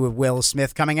his movie with Will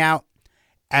Smith coming out,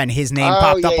 and his name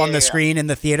popped up on the screen in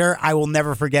the theater. I will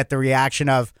never forget the reaction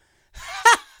of.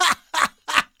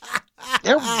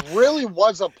 There really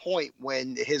was a point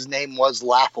when his name was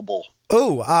laughable.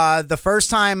 Oh, the first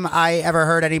time I ever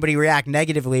heard anybody react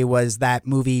negatively was that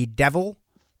movie Devil.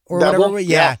 Or whatever,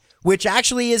 yeah. Which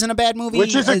actually isn't a bad movie.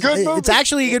 Which is a good movie. It's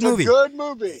actually a good movie. Good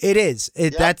movie. It is.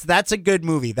 That's a good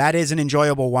movie. That is an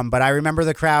enjoyable one. But I remember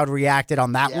the crowd reacted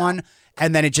on that one,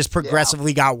 and then it just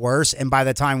progressively got worse. And by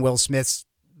the time Will Smith's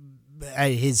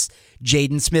his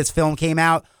Jaden Smith's film came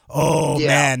out,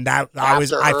 man, I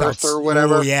felt or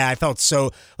whatever. Oh, yeah, I felt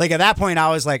so like at that point I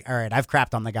was like, all right, I've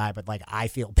crapped on the guy, but like I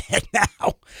feel bad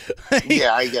now.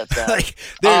 Yeah, I get that. Like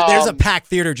there's a packed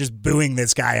theater just booing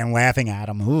this guy and laughing at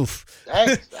him. Oof.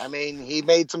 Hey, I mean, he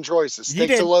made some choices. Stick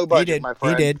to low budget, my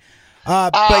friend. He did.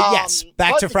 But yes,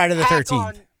 back to Friday the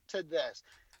 13th. To this.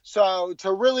 So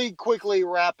to really quickly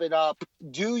wrap it up,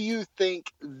 do you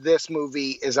think this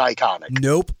movie is iconic?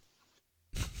 Nope.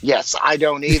 Yes, I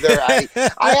don't either. I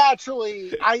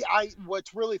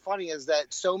what's really funny is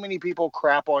that so many people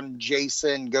crap on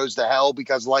Jason Goes to Hell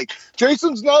because like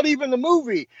Jason's not even the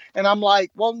movie. And I'm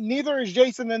like, well, neither is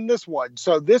Jason in this one.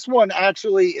 So this one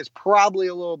actually is probably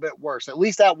a little bit worse. At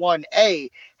least that one, A,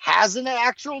 has an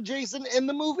actual Jason in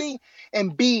the movie,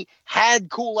 and B, had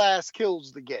cool ass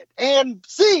kills to get. And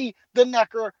C, the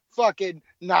Necker fucking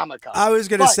Namaka. I was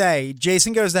going to say,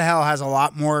 Jason Goes to Hell has a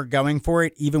lot more going for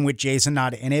it, even with Jason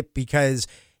not in it, because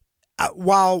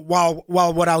while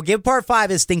what I'll give Part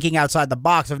 5 is thinking outside the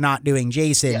box of not doing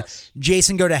Jason,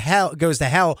 Jason Goes to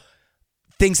Hell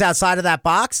thinks outside of that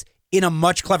box in a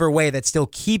much clever way that still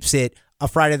keeps it a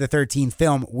Friday the 13th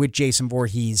film with Jason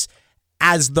Voorhees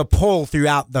as the pull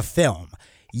throughout the film.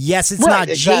 Yes, it's not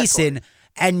Jason.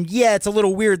 And yeah, it's a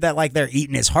little weird that like they're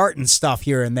eating his heart and stuff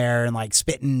here and there and like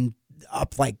spitting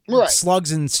up like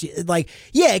slugs and like,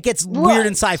 yeah, it gets weird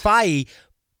and sci-fi,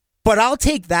 but I'll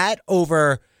take that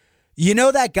over, you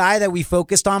know, that guy that we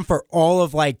focused on for all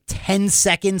of like 10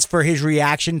 seconds for his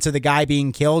reaction to the guy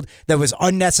being killed that was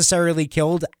unnecessarily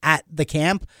killed at the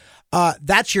camp.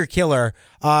 That's your killer.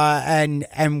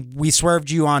 And we swerved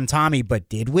you on Tommy, but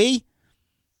did we?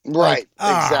 Right.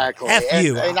 Like, exactly. F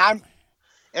you.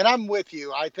 And I'm with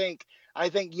you. I think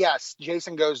yes,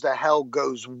 Jason Goes to Hell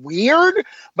goes weird,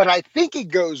 but I think it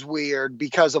goes weird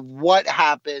because of what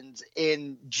happens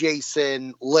in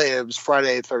Jason Lives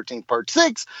Friday the 13th Part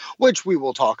 6, which we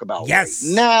will talk about right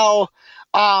now.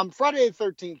 Friday the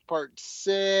 13th Part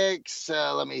 6,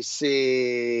 let me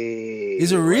see.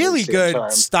 Is a really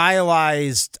good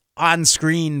stylized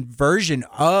on-screen version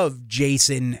of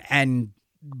Jason and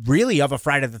really of a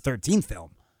Friday the 13th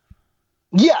film.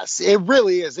 Yes, it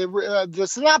really is. The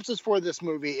synopsis for this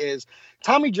movie is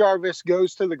Tommy Jarvis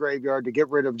goes to the graveyard to get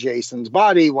rid of Jason's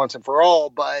body once and for all,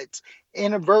 but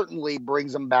inadvertently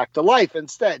brings him back to life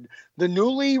instead. The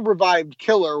newly revived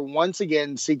killer once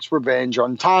again seeks revenge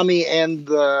on Tommy and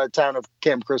the town of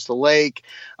Camp Crystal Lake,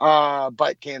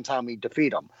 but can Tommy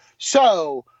defeat him?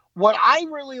 So, what I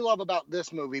really love about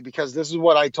this movie, because this is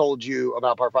what I told you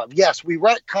about part 5. Yes, we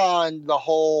retconned the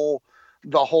whole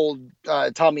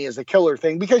Tommy is a killer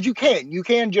thing, because you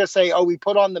can just say, oh, we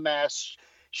put on the mask,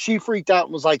 she freaked out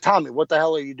and was like, Tommy, what the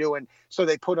hell are you doing? So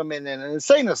they put him in an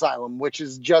insane asylum, which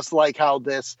is just like how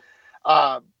this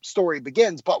story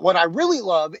begins. But what I really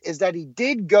love is that he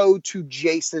did go to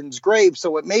Jason's grave,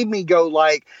 so it made me go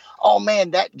like, oh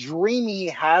man, that dream he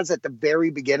has at the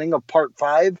very beginning of part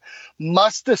 5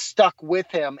 must have stuck with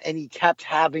him, and he kept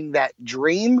having that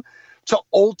dream. So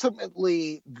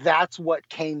ultimately, that's what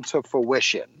came to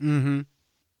fruition. Mm-hmm.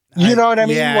 You know what I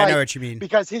mean? Yeah, I know what you mean.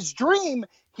 Because his dream,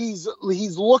 he's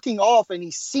looking off and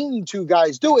he's seeing 2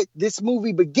 guys do it. This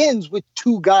movie begins with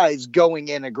 2 guys going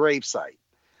in a gravesite.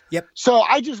 Yep. So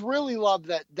I just really love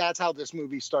that. That's how this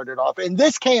movie started off. And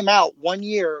this came out 1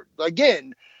 year,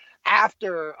 again,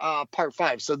 after part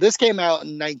 5. So this came out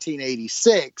in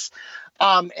 1986.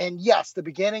 And yes, the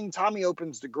beginning, Tommy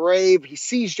opens the grave. He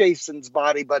sees Jason's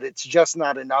body, but it's just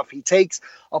not enough. He takes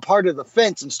a part of the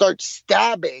fence and starts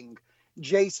stabbing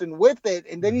Jason with it.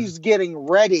 And then he's getting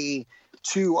ready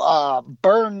to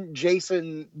burn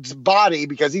Jason's body,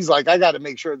 because he's like, I got to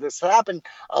make sure this happened.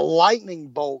 A lightning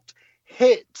bolt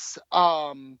hits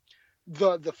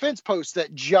the fence post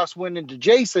that just went into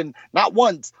Jason, not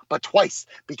once, but twice,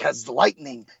 because the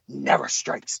lightning never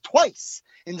strikes twice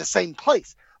in the same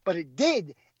place. But it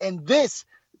did, and this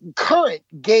current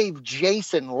gave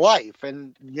Jason life,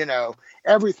 and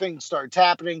everything starts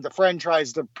happening. The friend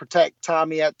tries to protect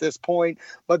Tommy at this point,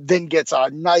 but then gets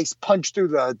a nice punch through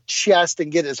the chest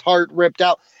and get his heart ripped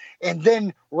out. And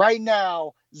then right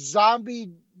now,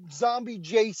 zombie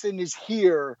Jason is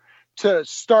here to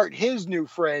start his new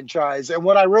franchise. And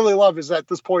what I really love is at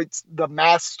this point, the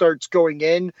mask starts going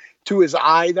in to his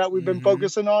eye that we've been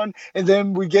focusing on. And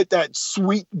then we get that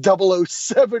sweet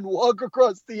 007 walk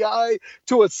across the eye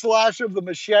to a slash of the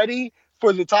machete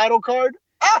for the title card.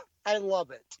 I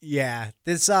love it. Yeah.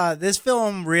 This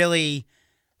film really,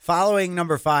 following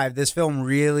number 5, this film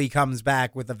really comes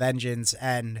back with a vengeance.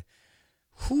 And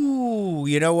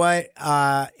you know what?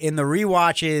 In the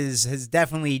rewatches has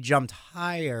definitely jumped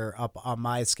higher up on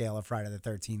my scale of Friday the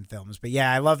 13th films. But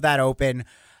yeah, I love that open.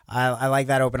 I like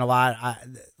that open a lot. A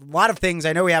lot of things.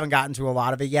 I know we haven't gotten to a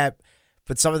lot of it yet,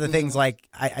 but some of the things, like,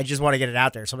 I just want to get it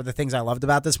out there. Some of the things I loved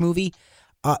about this movie,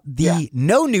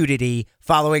 no nudity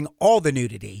following all the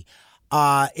nudity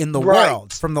in the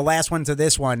world, from the last one to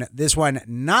this one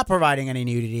not providing any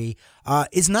nudity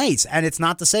is nice. And it's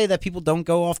not to say that people don't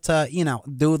go off to,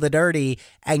 do the dirty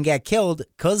and get killed,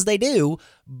 because they do,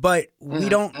 but we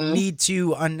don't need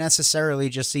to unnecessarily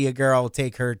just see a girl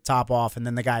take her top off and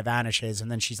then the guy vanishes and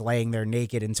then she's laying there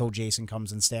naked until Jason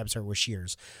comes and stabs her with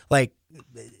shears. Like,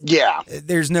 yeah,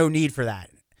 there's no need for that.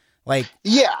 Like,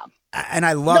 yeah. And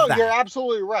I love that. You're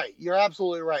absolutely right. You're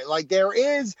absolutely right. Like, there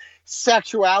is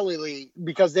sexuality,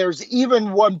 because there's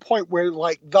even one point where,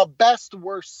 like, the best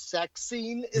worst sex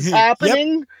scene is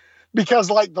happening because,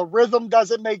 like, the rhythm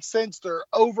doesn't make sense. They're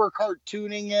over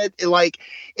cartooning it. Like,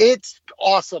 it's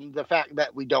awesome, the fact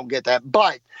that we don't get that.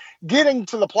 But getting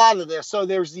to the plot of this, so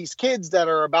there's these kids that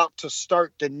are about to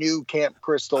start the new Camp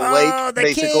Crystal Lake,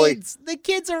 basically. The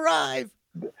kids arrive.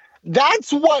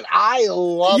 That's what I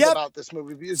love about this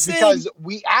movie, is because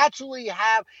we actually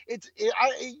have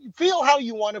I feel how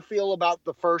you want to feel about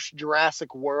the first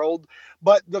Jurassic World,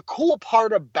 but the cool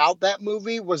part about that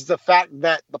movie was the fact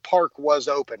that the park was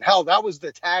open. Hell, that was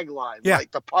the tagline,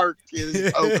 like, the park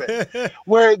is open.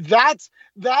 Where that's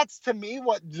to me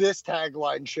what this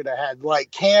tagline should have had.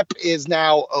 Like, camp is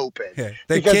now open.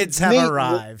 The kids have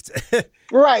arrived.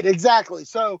 Right, exactly.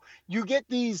 So you get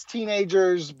these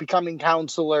teenagers becoming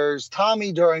counselors.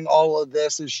 Tommy, during all of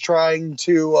this, is trying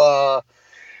to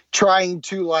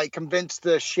like convince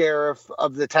the sheriff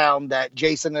of the town that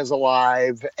Jason is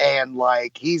alive, and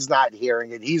like he's not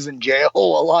hearing it. He's in jail a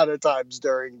lot of times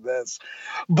during this.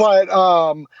 But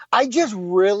I just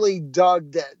really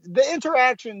dug that the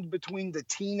interactions between the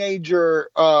teenager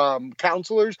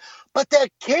counselors, but the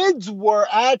kids were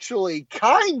actually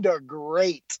kind of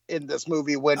great in this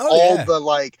movie when the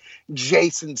like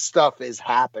Jason stuff is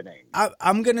happening.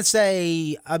 I'm gonna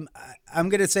say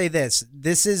this.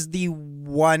 This is the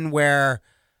one where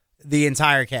the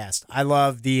entire cast. I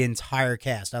love the entire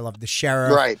cast. I love the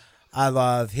sheriff. Right. I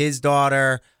love his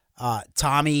daughter.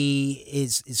 Tommy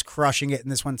is crushing it in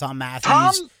this one. Tom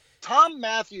Matthews. Tom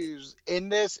Matthews in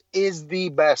this is the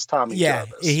best Tommy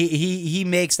Jarvis. He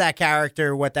makes that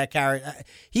character what that character.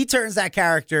 He turns that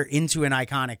character into an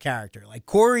iconic character. Like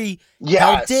Corey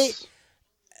helped it,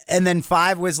 and then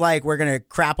 5 was like, we're gonna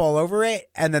crap all over it,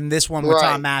 and then this one with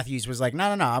Tom Matthews was like, no,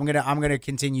 I'm gonna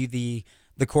continue the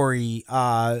Corey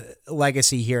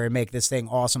legacy here and make this thing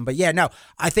awesome. But yeah, no,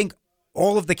 I think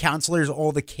all of the counselors,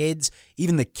 all the kids,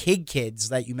 even the kids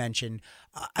that you mentioned,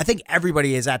 I think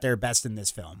everybody is at their best in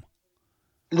this film.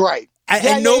 Right.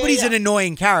 And nobody's an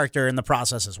annoying character in the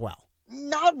process as well.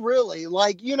 Not really.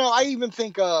 Like, I even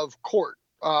think of Court.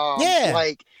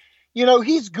 Like,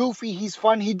 he's goofy. He's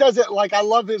fun. He does it like, I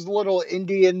love his little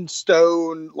Indian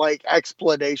stone, like,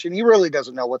 explanation. He really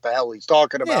doesn't know what the hell he's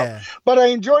talking about. Yeah. But I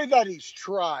enjoy that he's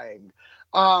trying.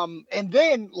 And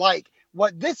then, like,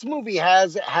 what this movie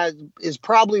has is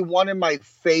probably one of my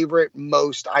favorite,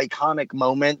 most iconic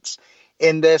moments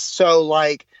in this. So,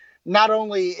 like, not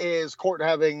only is Court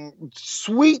having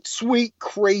sweet,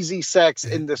 crazy sex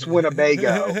in this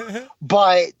Winnebago,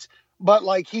 but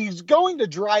like he's going to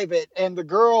drive it and the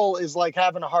girl is like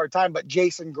having a hard time, but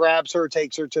Jason grabs her,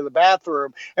 takes her to the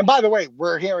bathroom. And by the way,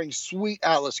 we're hearing sweet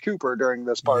Alice Cooper during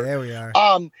this part. Yeah, we are.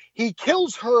 He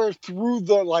kills her through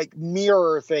the like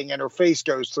mirror thing and her face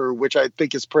goes through, which I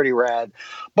think is pretty rad.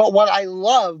 But what I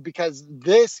love, because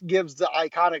this gives the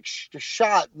iconic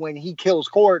shot when he kills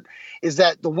Court, is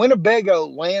that the Winnebago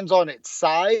lands on its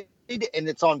side and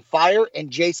it's on fire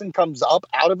and Jason comes up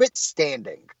out of it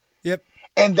standing. Yep.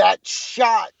 And that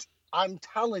shot, I'm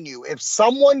telling you, if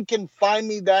someone can find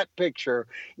me that picture,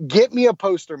 get me a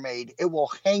poster made, it will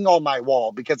hang on my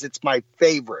wall because it's my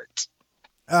favorite.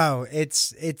 Oh,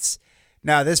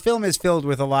 no, this film is filled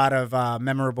with a lot of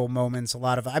memorable moments.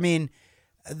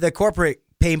 The corporate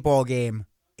paintball game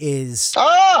is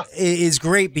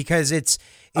great because it's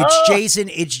Jason.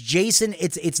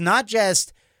 It's not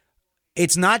just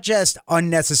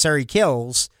unnecessary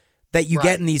kills that you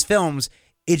get in these films.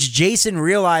 It's Jason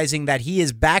realizing that he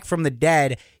is back from the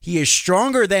dead. He is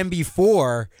stronger than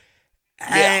before,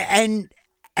 and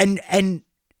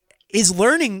is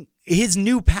learning his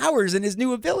new powers and his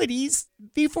new abilities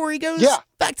before he goes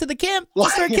back to the camp to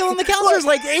start killing the counselors.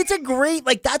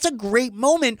 That's a great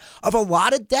moment of a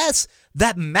lot of deaths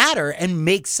that matter and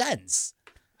make sense.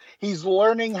 He's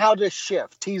learning how to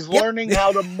shift. He's learning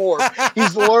how to morph.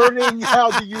 He's learning how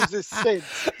to use his sense.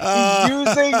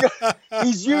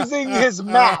 He's using his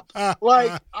map.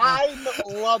 Like, I'm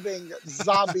loving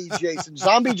Zombie Jason.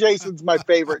 Zombie Jason's my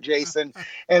favorite Jason.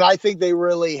 And I think they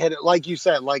really hit it. Like you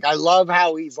said, like, I love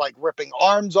how he's like ripping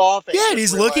arms off. And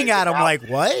he's looking at him like,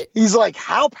 what? He's like,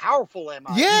 how powerful am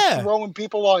I? Yeah. He's throwing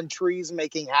people on trees,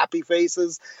 making happy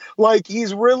faces. Like,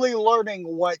 he's really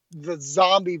learning what the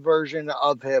zombie version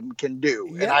of him can do.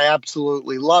 Yep. And I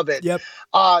absolutely love it. Yep.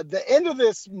 The end of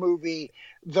this movie,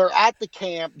 they're at the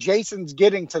camp. Jason's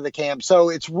getting to the camp. So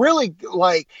it's really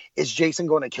like, is Jason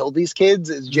going to kill these kids?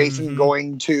 Is Jason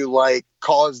going to like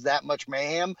cause that much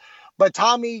mayhem? But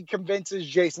Tommy convinces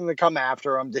Jason to come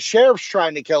after him. The sheriff's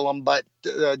trying to kill him, but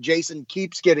Jason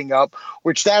keeps getting up,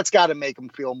 which that's got to make him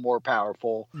feel more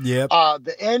powerful. Yep.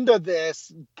 The end of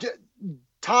this,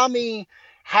 Tommy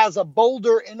has a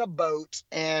boulder in a boat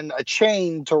and a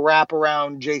chain to wrap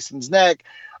around Jason's neck.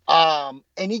 And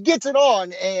he gets it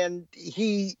on and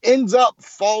he ends up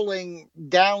falling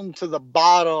down to the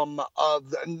bottom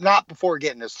of not before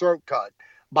getting his throat cut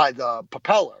by the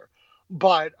propeller.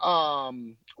 But,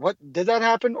 what did that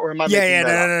happen? Or am I making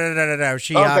that up? No.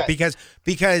 She,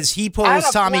 because he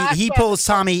pulls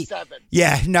Tommy.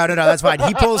 Yeah, no. That's fine.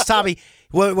 He pulls Tommy.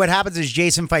 What happens is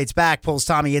Jason fights back, pulls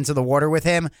Tommy into the water with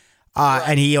him.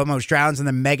 And he almost drowns, and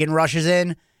then Megan rushes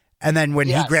in. And then when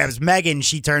he grabs Megan,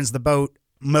 she turns the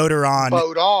motor on.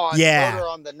 Motor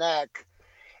on the neck.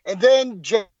 And then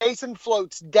Jason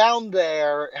floats down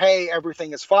there. Hey,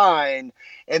 everything is fine.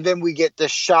 And then we get the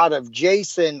shot of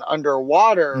Jason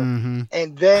underwater. Mm-hmm.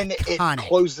 And then it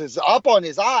closes up on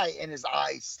his eye and his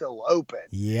eye's still open.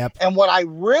 Yep. And what I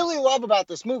really love about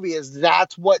this movie is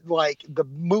that's what, like, the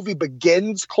movie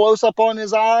begins close up on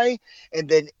his eye and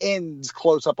then ends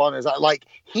close up on his eye. Like,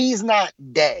 he's not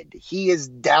dead. He is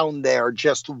down there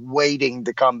just waiting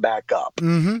to come back up.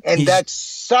 Mm-hmm. And that's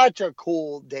such a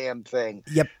cool damn thing.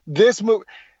 Yep. This movie.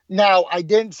 Now, I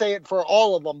didn't say it for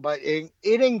all of them, but it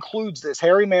includes this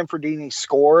Harry Manfredini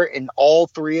score in all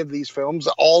 3 of these films,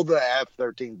 all the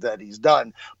F-13s that he's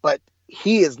done. But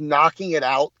he is knocking it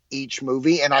out each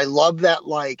movie. And I love that,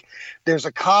 like, there's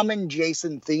a common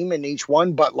Jason theme in each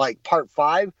one, but like part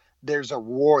 5, there's a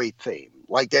Roy theme.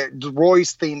 Like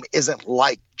Roy's theme isn't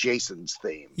like Jason's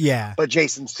theme. Yeah. But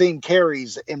Jason's theme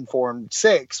carries Informed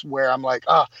 6, where I'm like,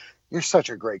 you're such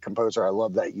a great composer. I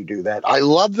love that you do that. I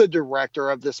love the director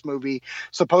of this movie.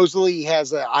 Supposedly he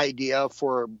has an idea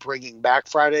for bringing back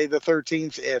Friday the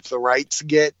 13th if the rights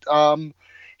get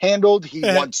handled. He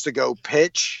wants to go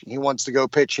pitch. He wants to go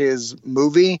pitch his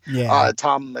movie. Yeah.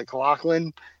 Tom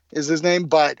McLaughlin is his name.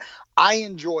 But I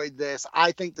enjoyed this.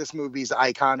 I think this movie's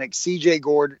iconic. C.J.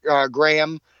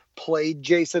 Graham played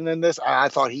Jason in this. I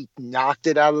thought he knocked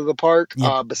it out of the park.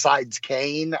 Yep. Besides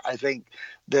Kane, I think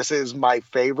this is my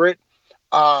favorite.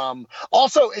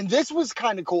 Also, and this was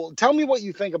kind of cool. Tell me what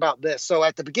you think about this. So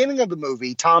at the beginning of the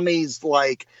movie, Tommy's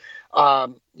like,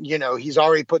 he's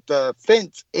already put the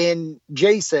fence in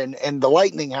Jason and the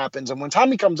lightning happens. And when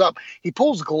Tommy comes up, he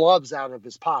pulls gloves out of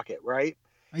his pocket, right?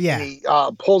 Yeah. And he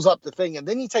pulls up the thing and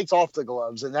then he takes off the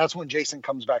gloves. And that's when Jason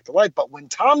comes back to life. But when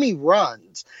Tommy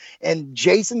runs and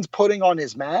Jason's putting on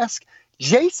his mask,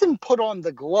 Jason put on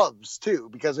the gloves too,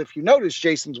 because if you notice,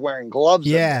 Jason's wearing gloves.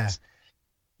 Yeah.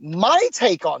 My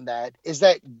take on that is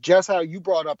that just how you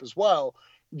brought up as well,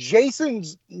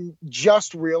 Jason's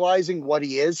just realizing what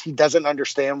he is. He doesn't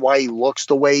understand why he looks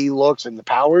the way he looks and the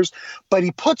powers, but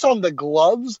he puts on the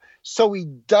gloves so he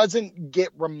doesn't get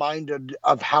reminded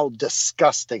of how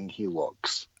disgusting he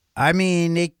looks. I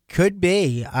mean, it could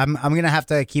be. I'm going to have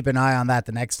to keep an eye on that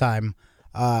the next time.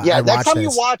 Next time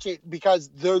you watch it, because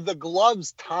they're the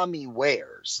gloves Tommy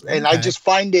wears. And I just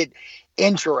find it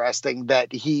interesting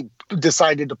that he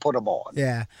decided to put them on.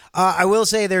 Yeah. I will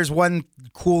say there's one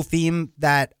cool theme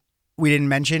that we didn't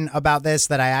mention about this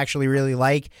that I actually really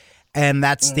like, and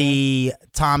that's the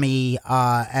Tommy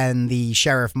and the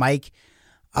Sheriff Mike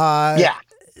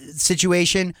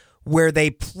situation, where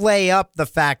they play up the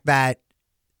fact that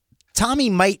Tommy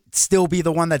might still be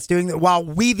the one that's doing it, while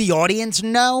we, the audience,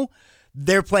 know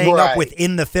they're playing up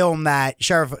within the film that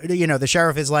the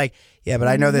sheriff is like, yeah, but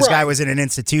I know this guy was in an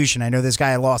institution. I know this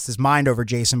guy lost his mind over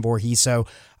Jason Voorhees. So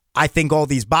I think all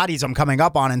these bodies I'm coming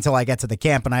up on until I get to the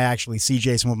camp and I actually see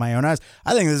Jason with my own eyes.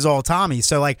 I think this is all Tommy.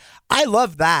 So like, I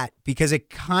love that because it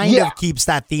kind of keeps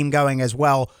that theme going as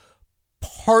well.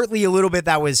 Partly a little bit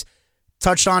that was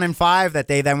touched on in 5 that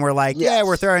they then were like, yeah,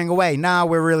 we're throwing away. No,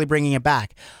 we're really bringing it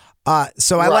back.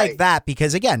 So I like that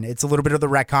because, again, it's a little bit of the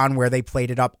retcon where they played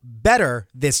it up better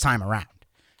this time around.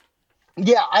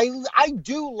 Yeah, I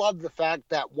do love the fact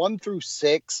that 1 through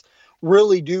 6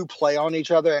 really do play on each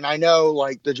other. And I know,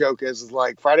 like, the joke is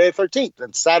like Friday the 13th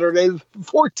and Saturday the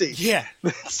 14th. Yeah.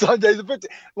 Sunday the 15th.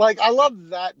 Like, I love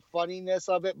that funniness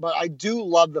of it, but I do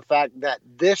love the fact that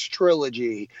this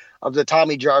trilogy of the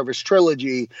Tommy Jarvis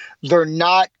trilogy, they're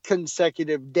not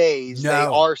consecutive days. No. They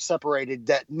are separated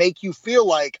that make you feel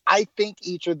like, I think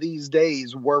each of these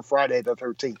days were Friday the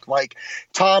 13th. Like,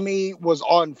 Tommy was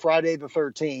on Friday the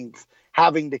 13th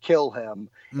having to kill him.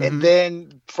 And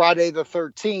then Friday the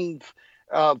 13th,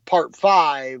 part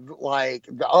 5, like,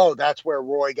 that's where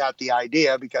Roy got the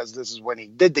idea because this is when he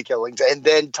did the killings. And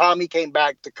then Tommy came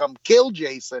back to come kill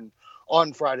Jason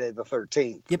on Friday the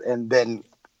 13th and then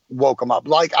woke him up.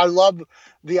 Like, I love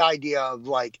the idea of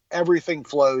like everything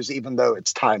flows even though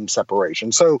it's time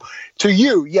separation. So to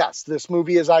you, yes, this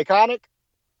movie is iconic.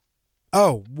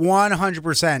 Oh,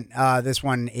 100%. This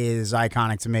one is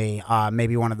iconic to me.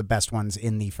 Maybe one of the best ones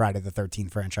in the Friday the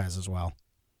 13th franchise as well.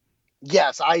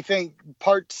 Yes, I think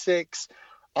part 6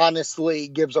 honestly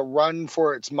gives a run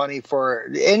for its money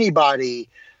for anybody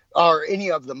or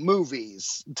any of the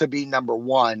movies to be number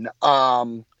 1.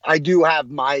 I do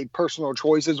have my personal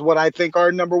choices, what I think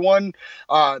are number 1,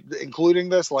 including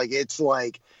this. Like, it's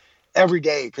like every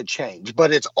day it could change,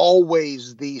 but it's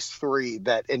always these 3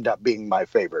 that end up being my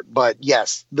favorite. But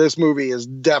yes, this movie is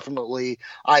definitely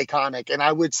iconic. And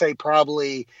I would say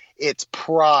probably its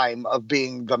prime of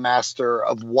being the master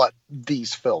of what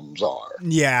these films are.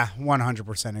 Yeah,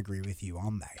 100% agree with you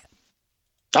on that.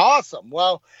 Awesome.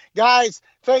 Well, guys,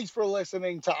 thanks for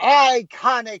listening to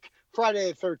Iconic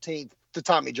Friday the 13th, the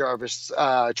Tommy Jarvis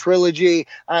trilogy.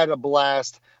 I had a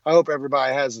blast. I hope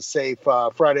everybody has a safe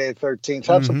Friday the 13th.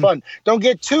 Have some fun. Don't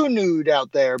get too nude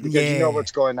out there because you know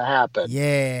what's going to happen.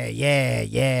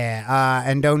 Yeah.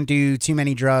 And don't do too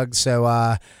many drugs.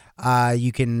 So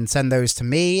you can send those to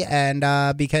me. And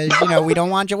because, we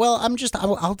don't want you. Well,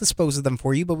 I'll dispose of them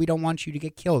for you, but we don't want you to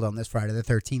get killed on this Friday the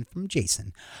 13th from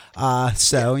Jason.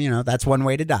 So, that's one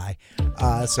way to die.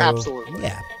 So absolutely.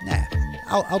 Yeah.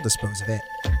 I'll dispose of it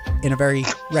in a very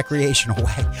recreational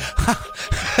way.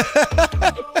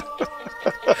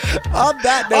 On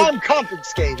that note, I'm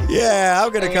confiscating. Yeah,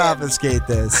 I'm going to confiscate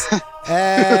this.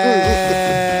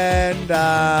 And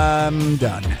I'm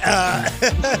done.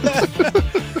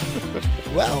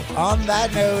 Well, on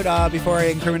that note, before I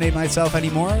incriminate myself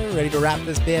anymore, ready to wrap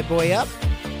this bad boy up?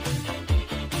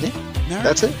 Yeah, right.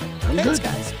 That's it. Thanks, good.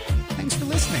 Guys. Thanks for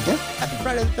listening. Yeah. Happy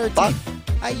Friday the 13th. Bye.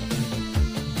 Bye.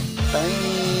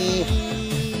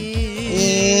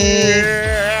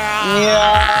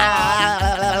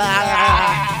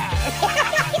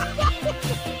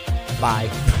 Bye.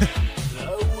 Bye.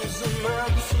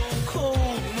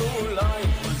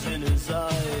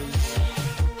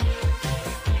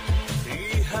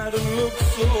 Look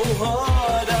so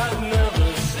hard.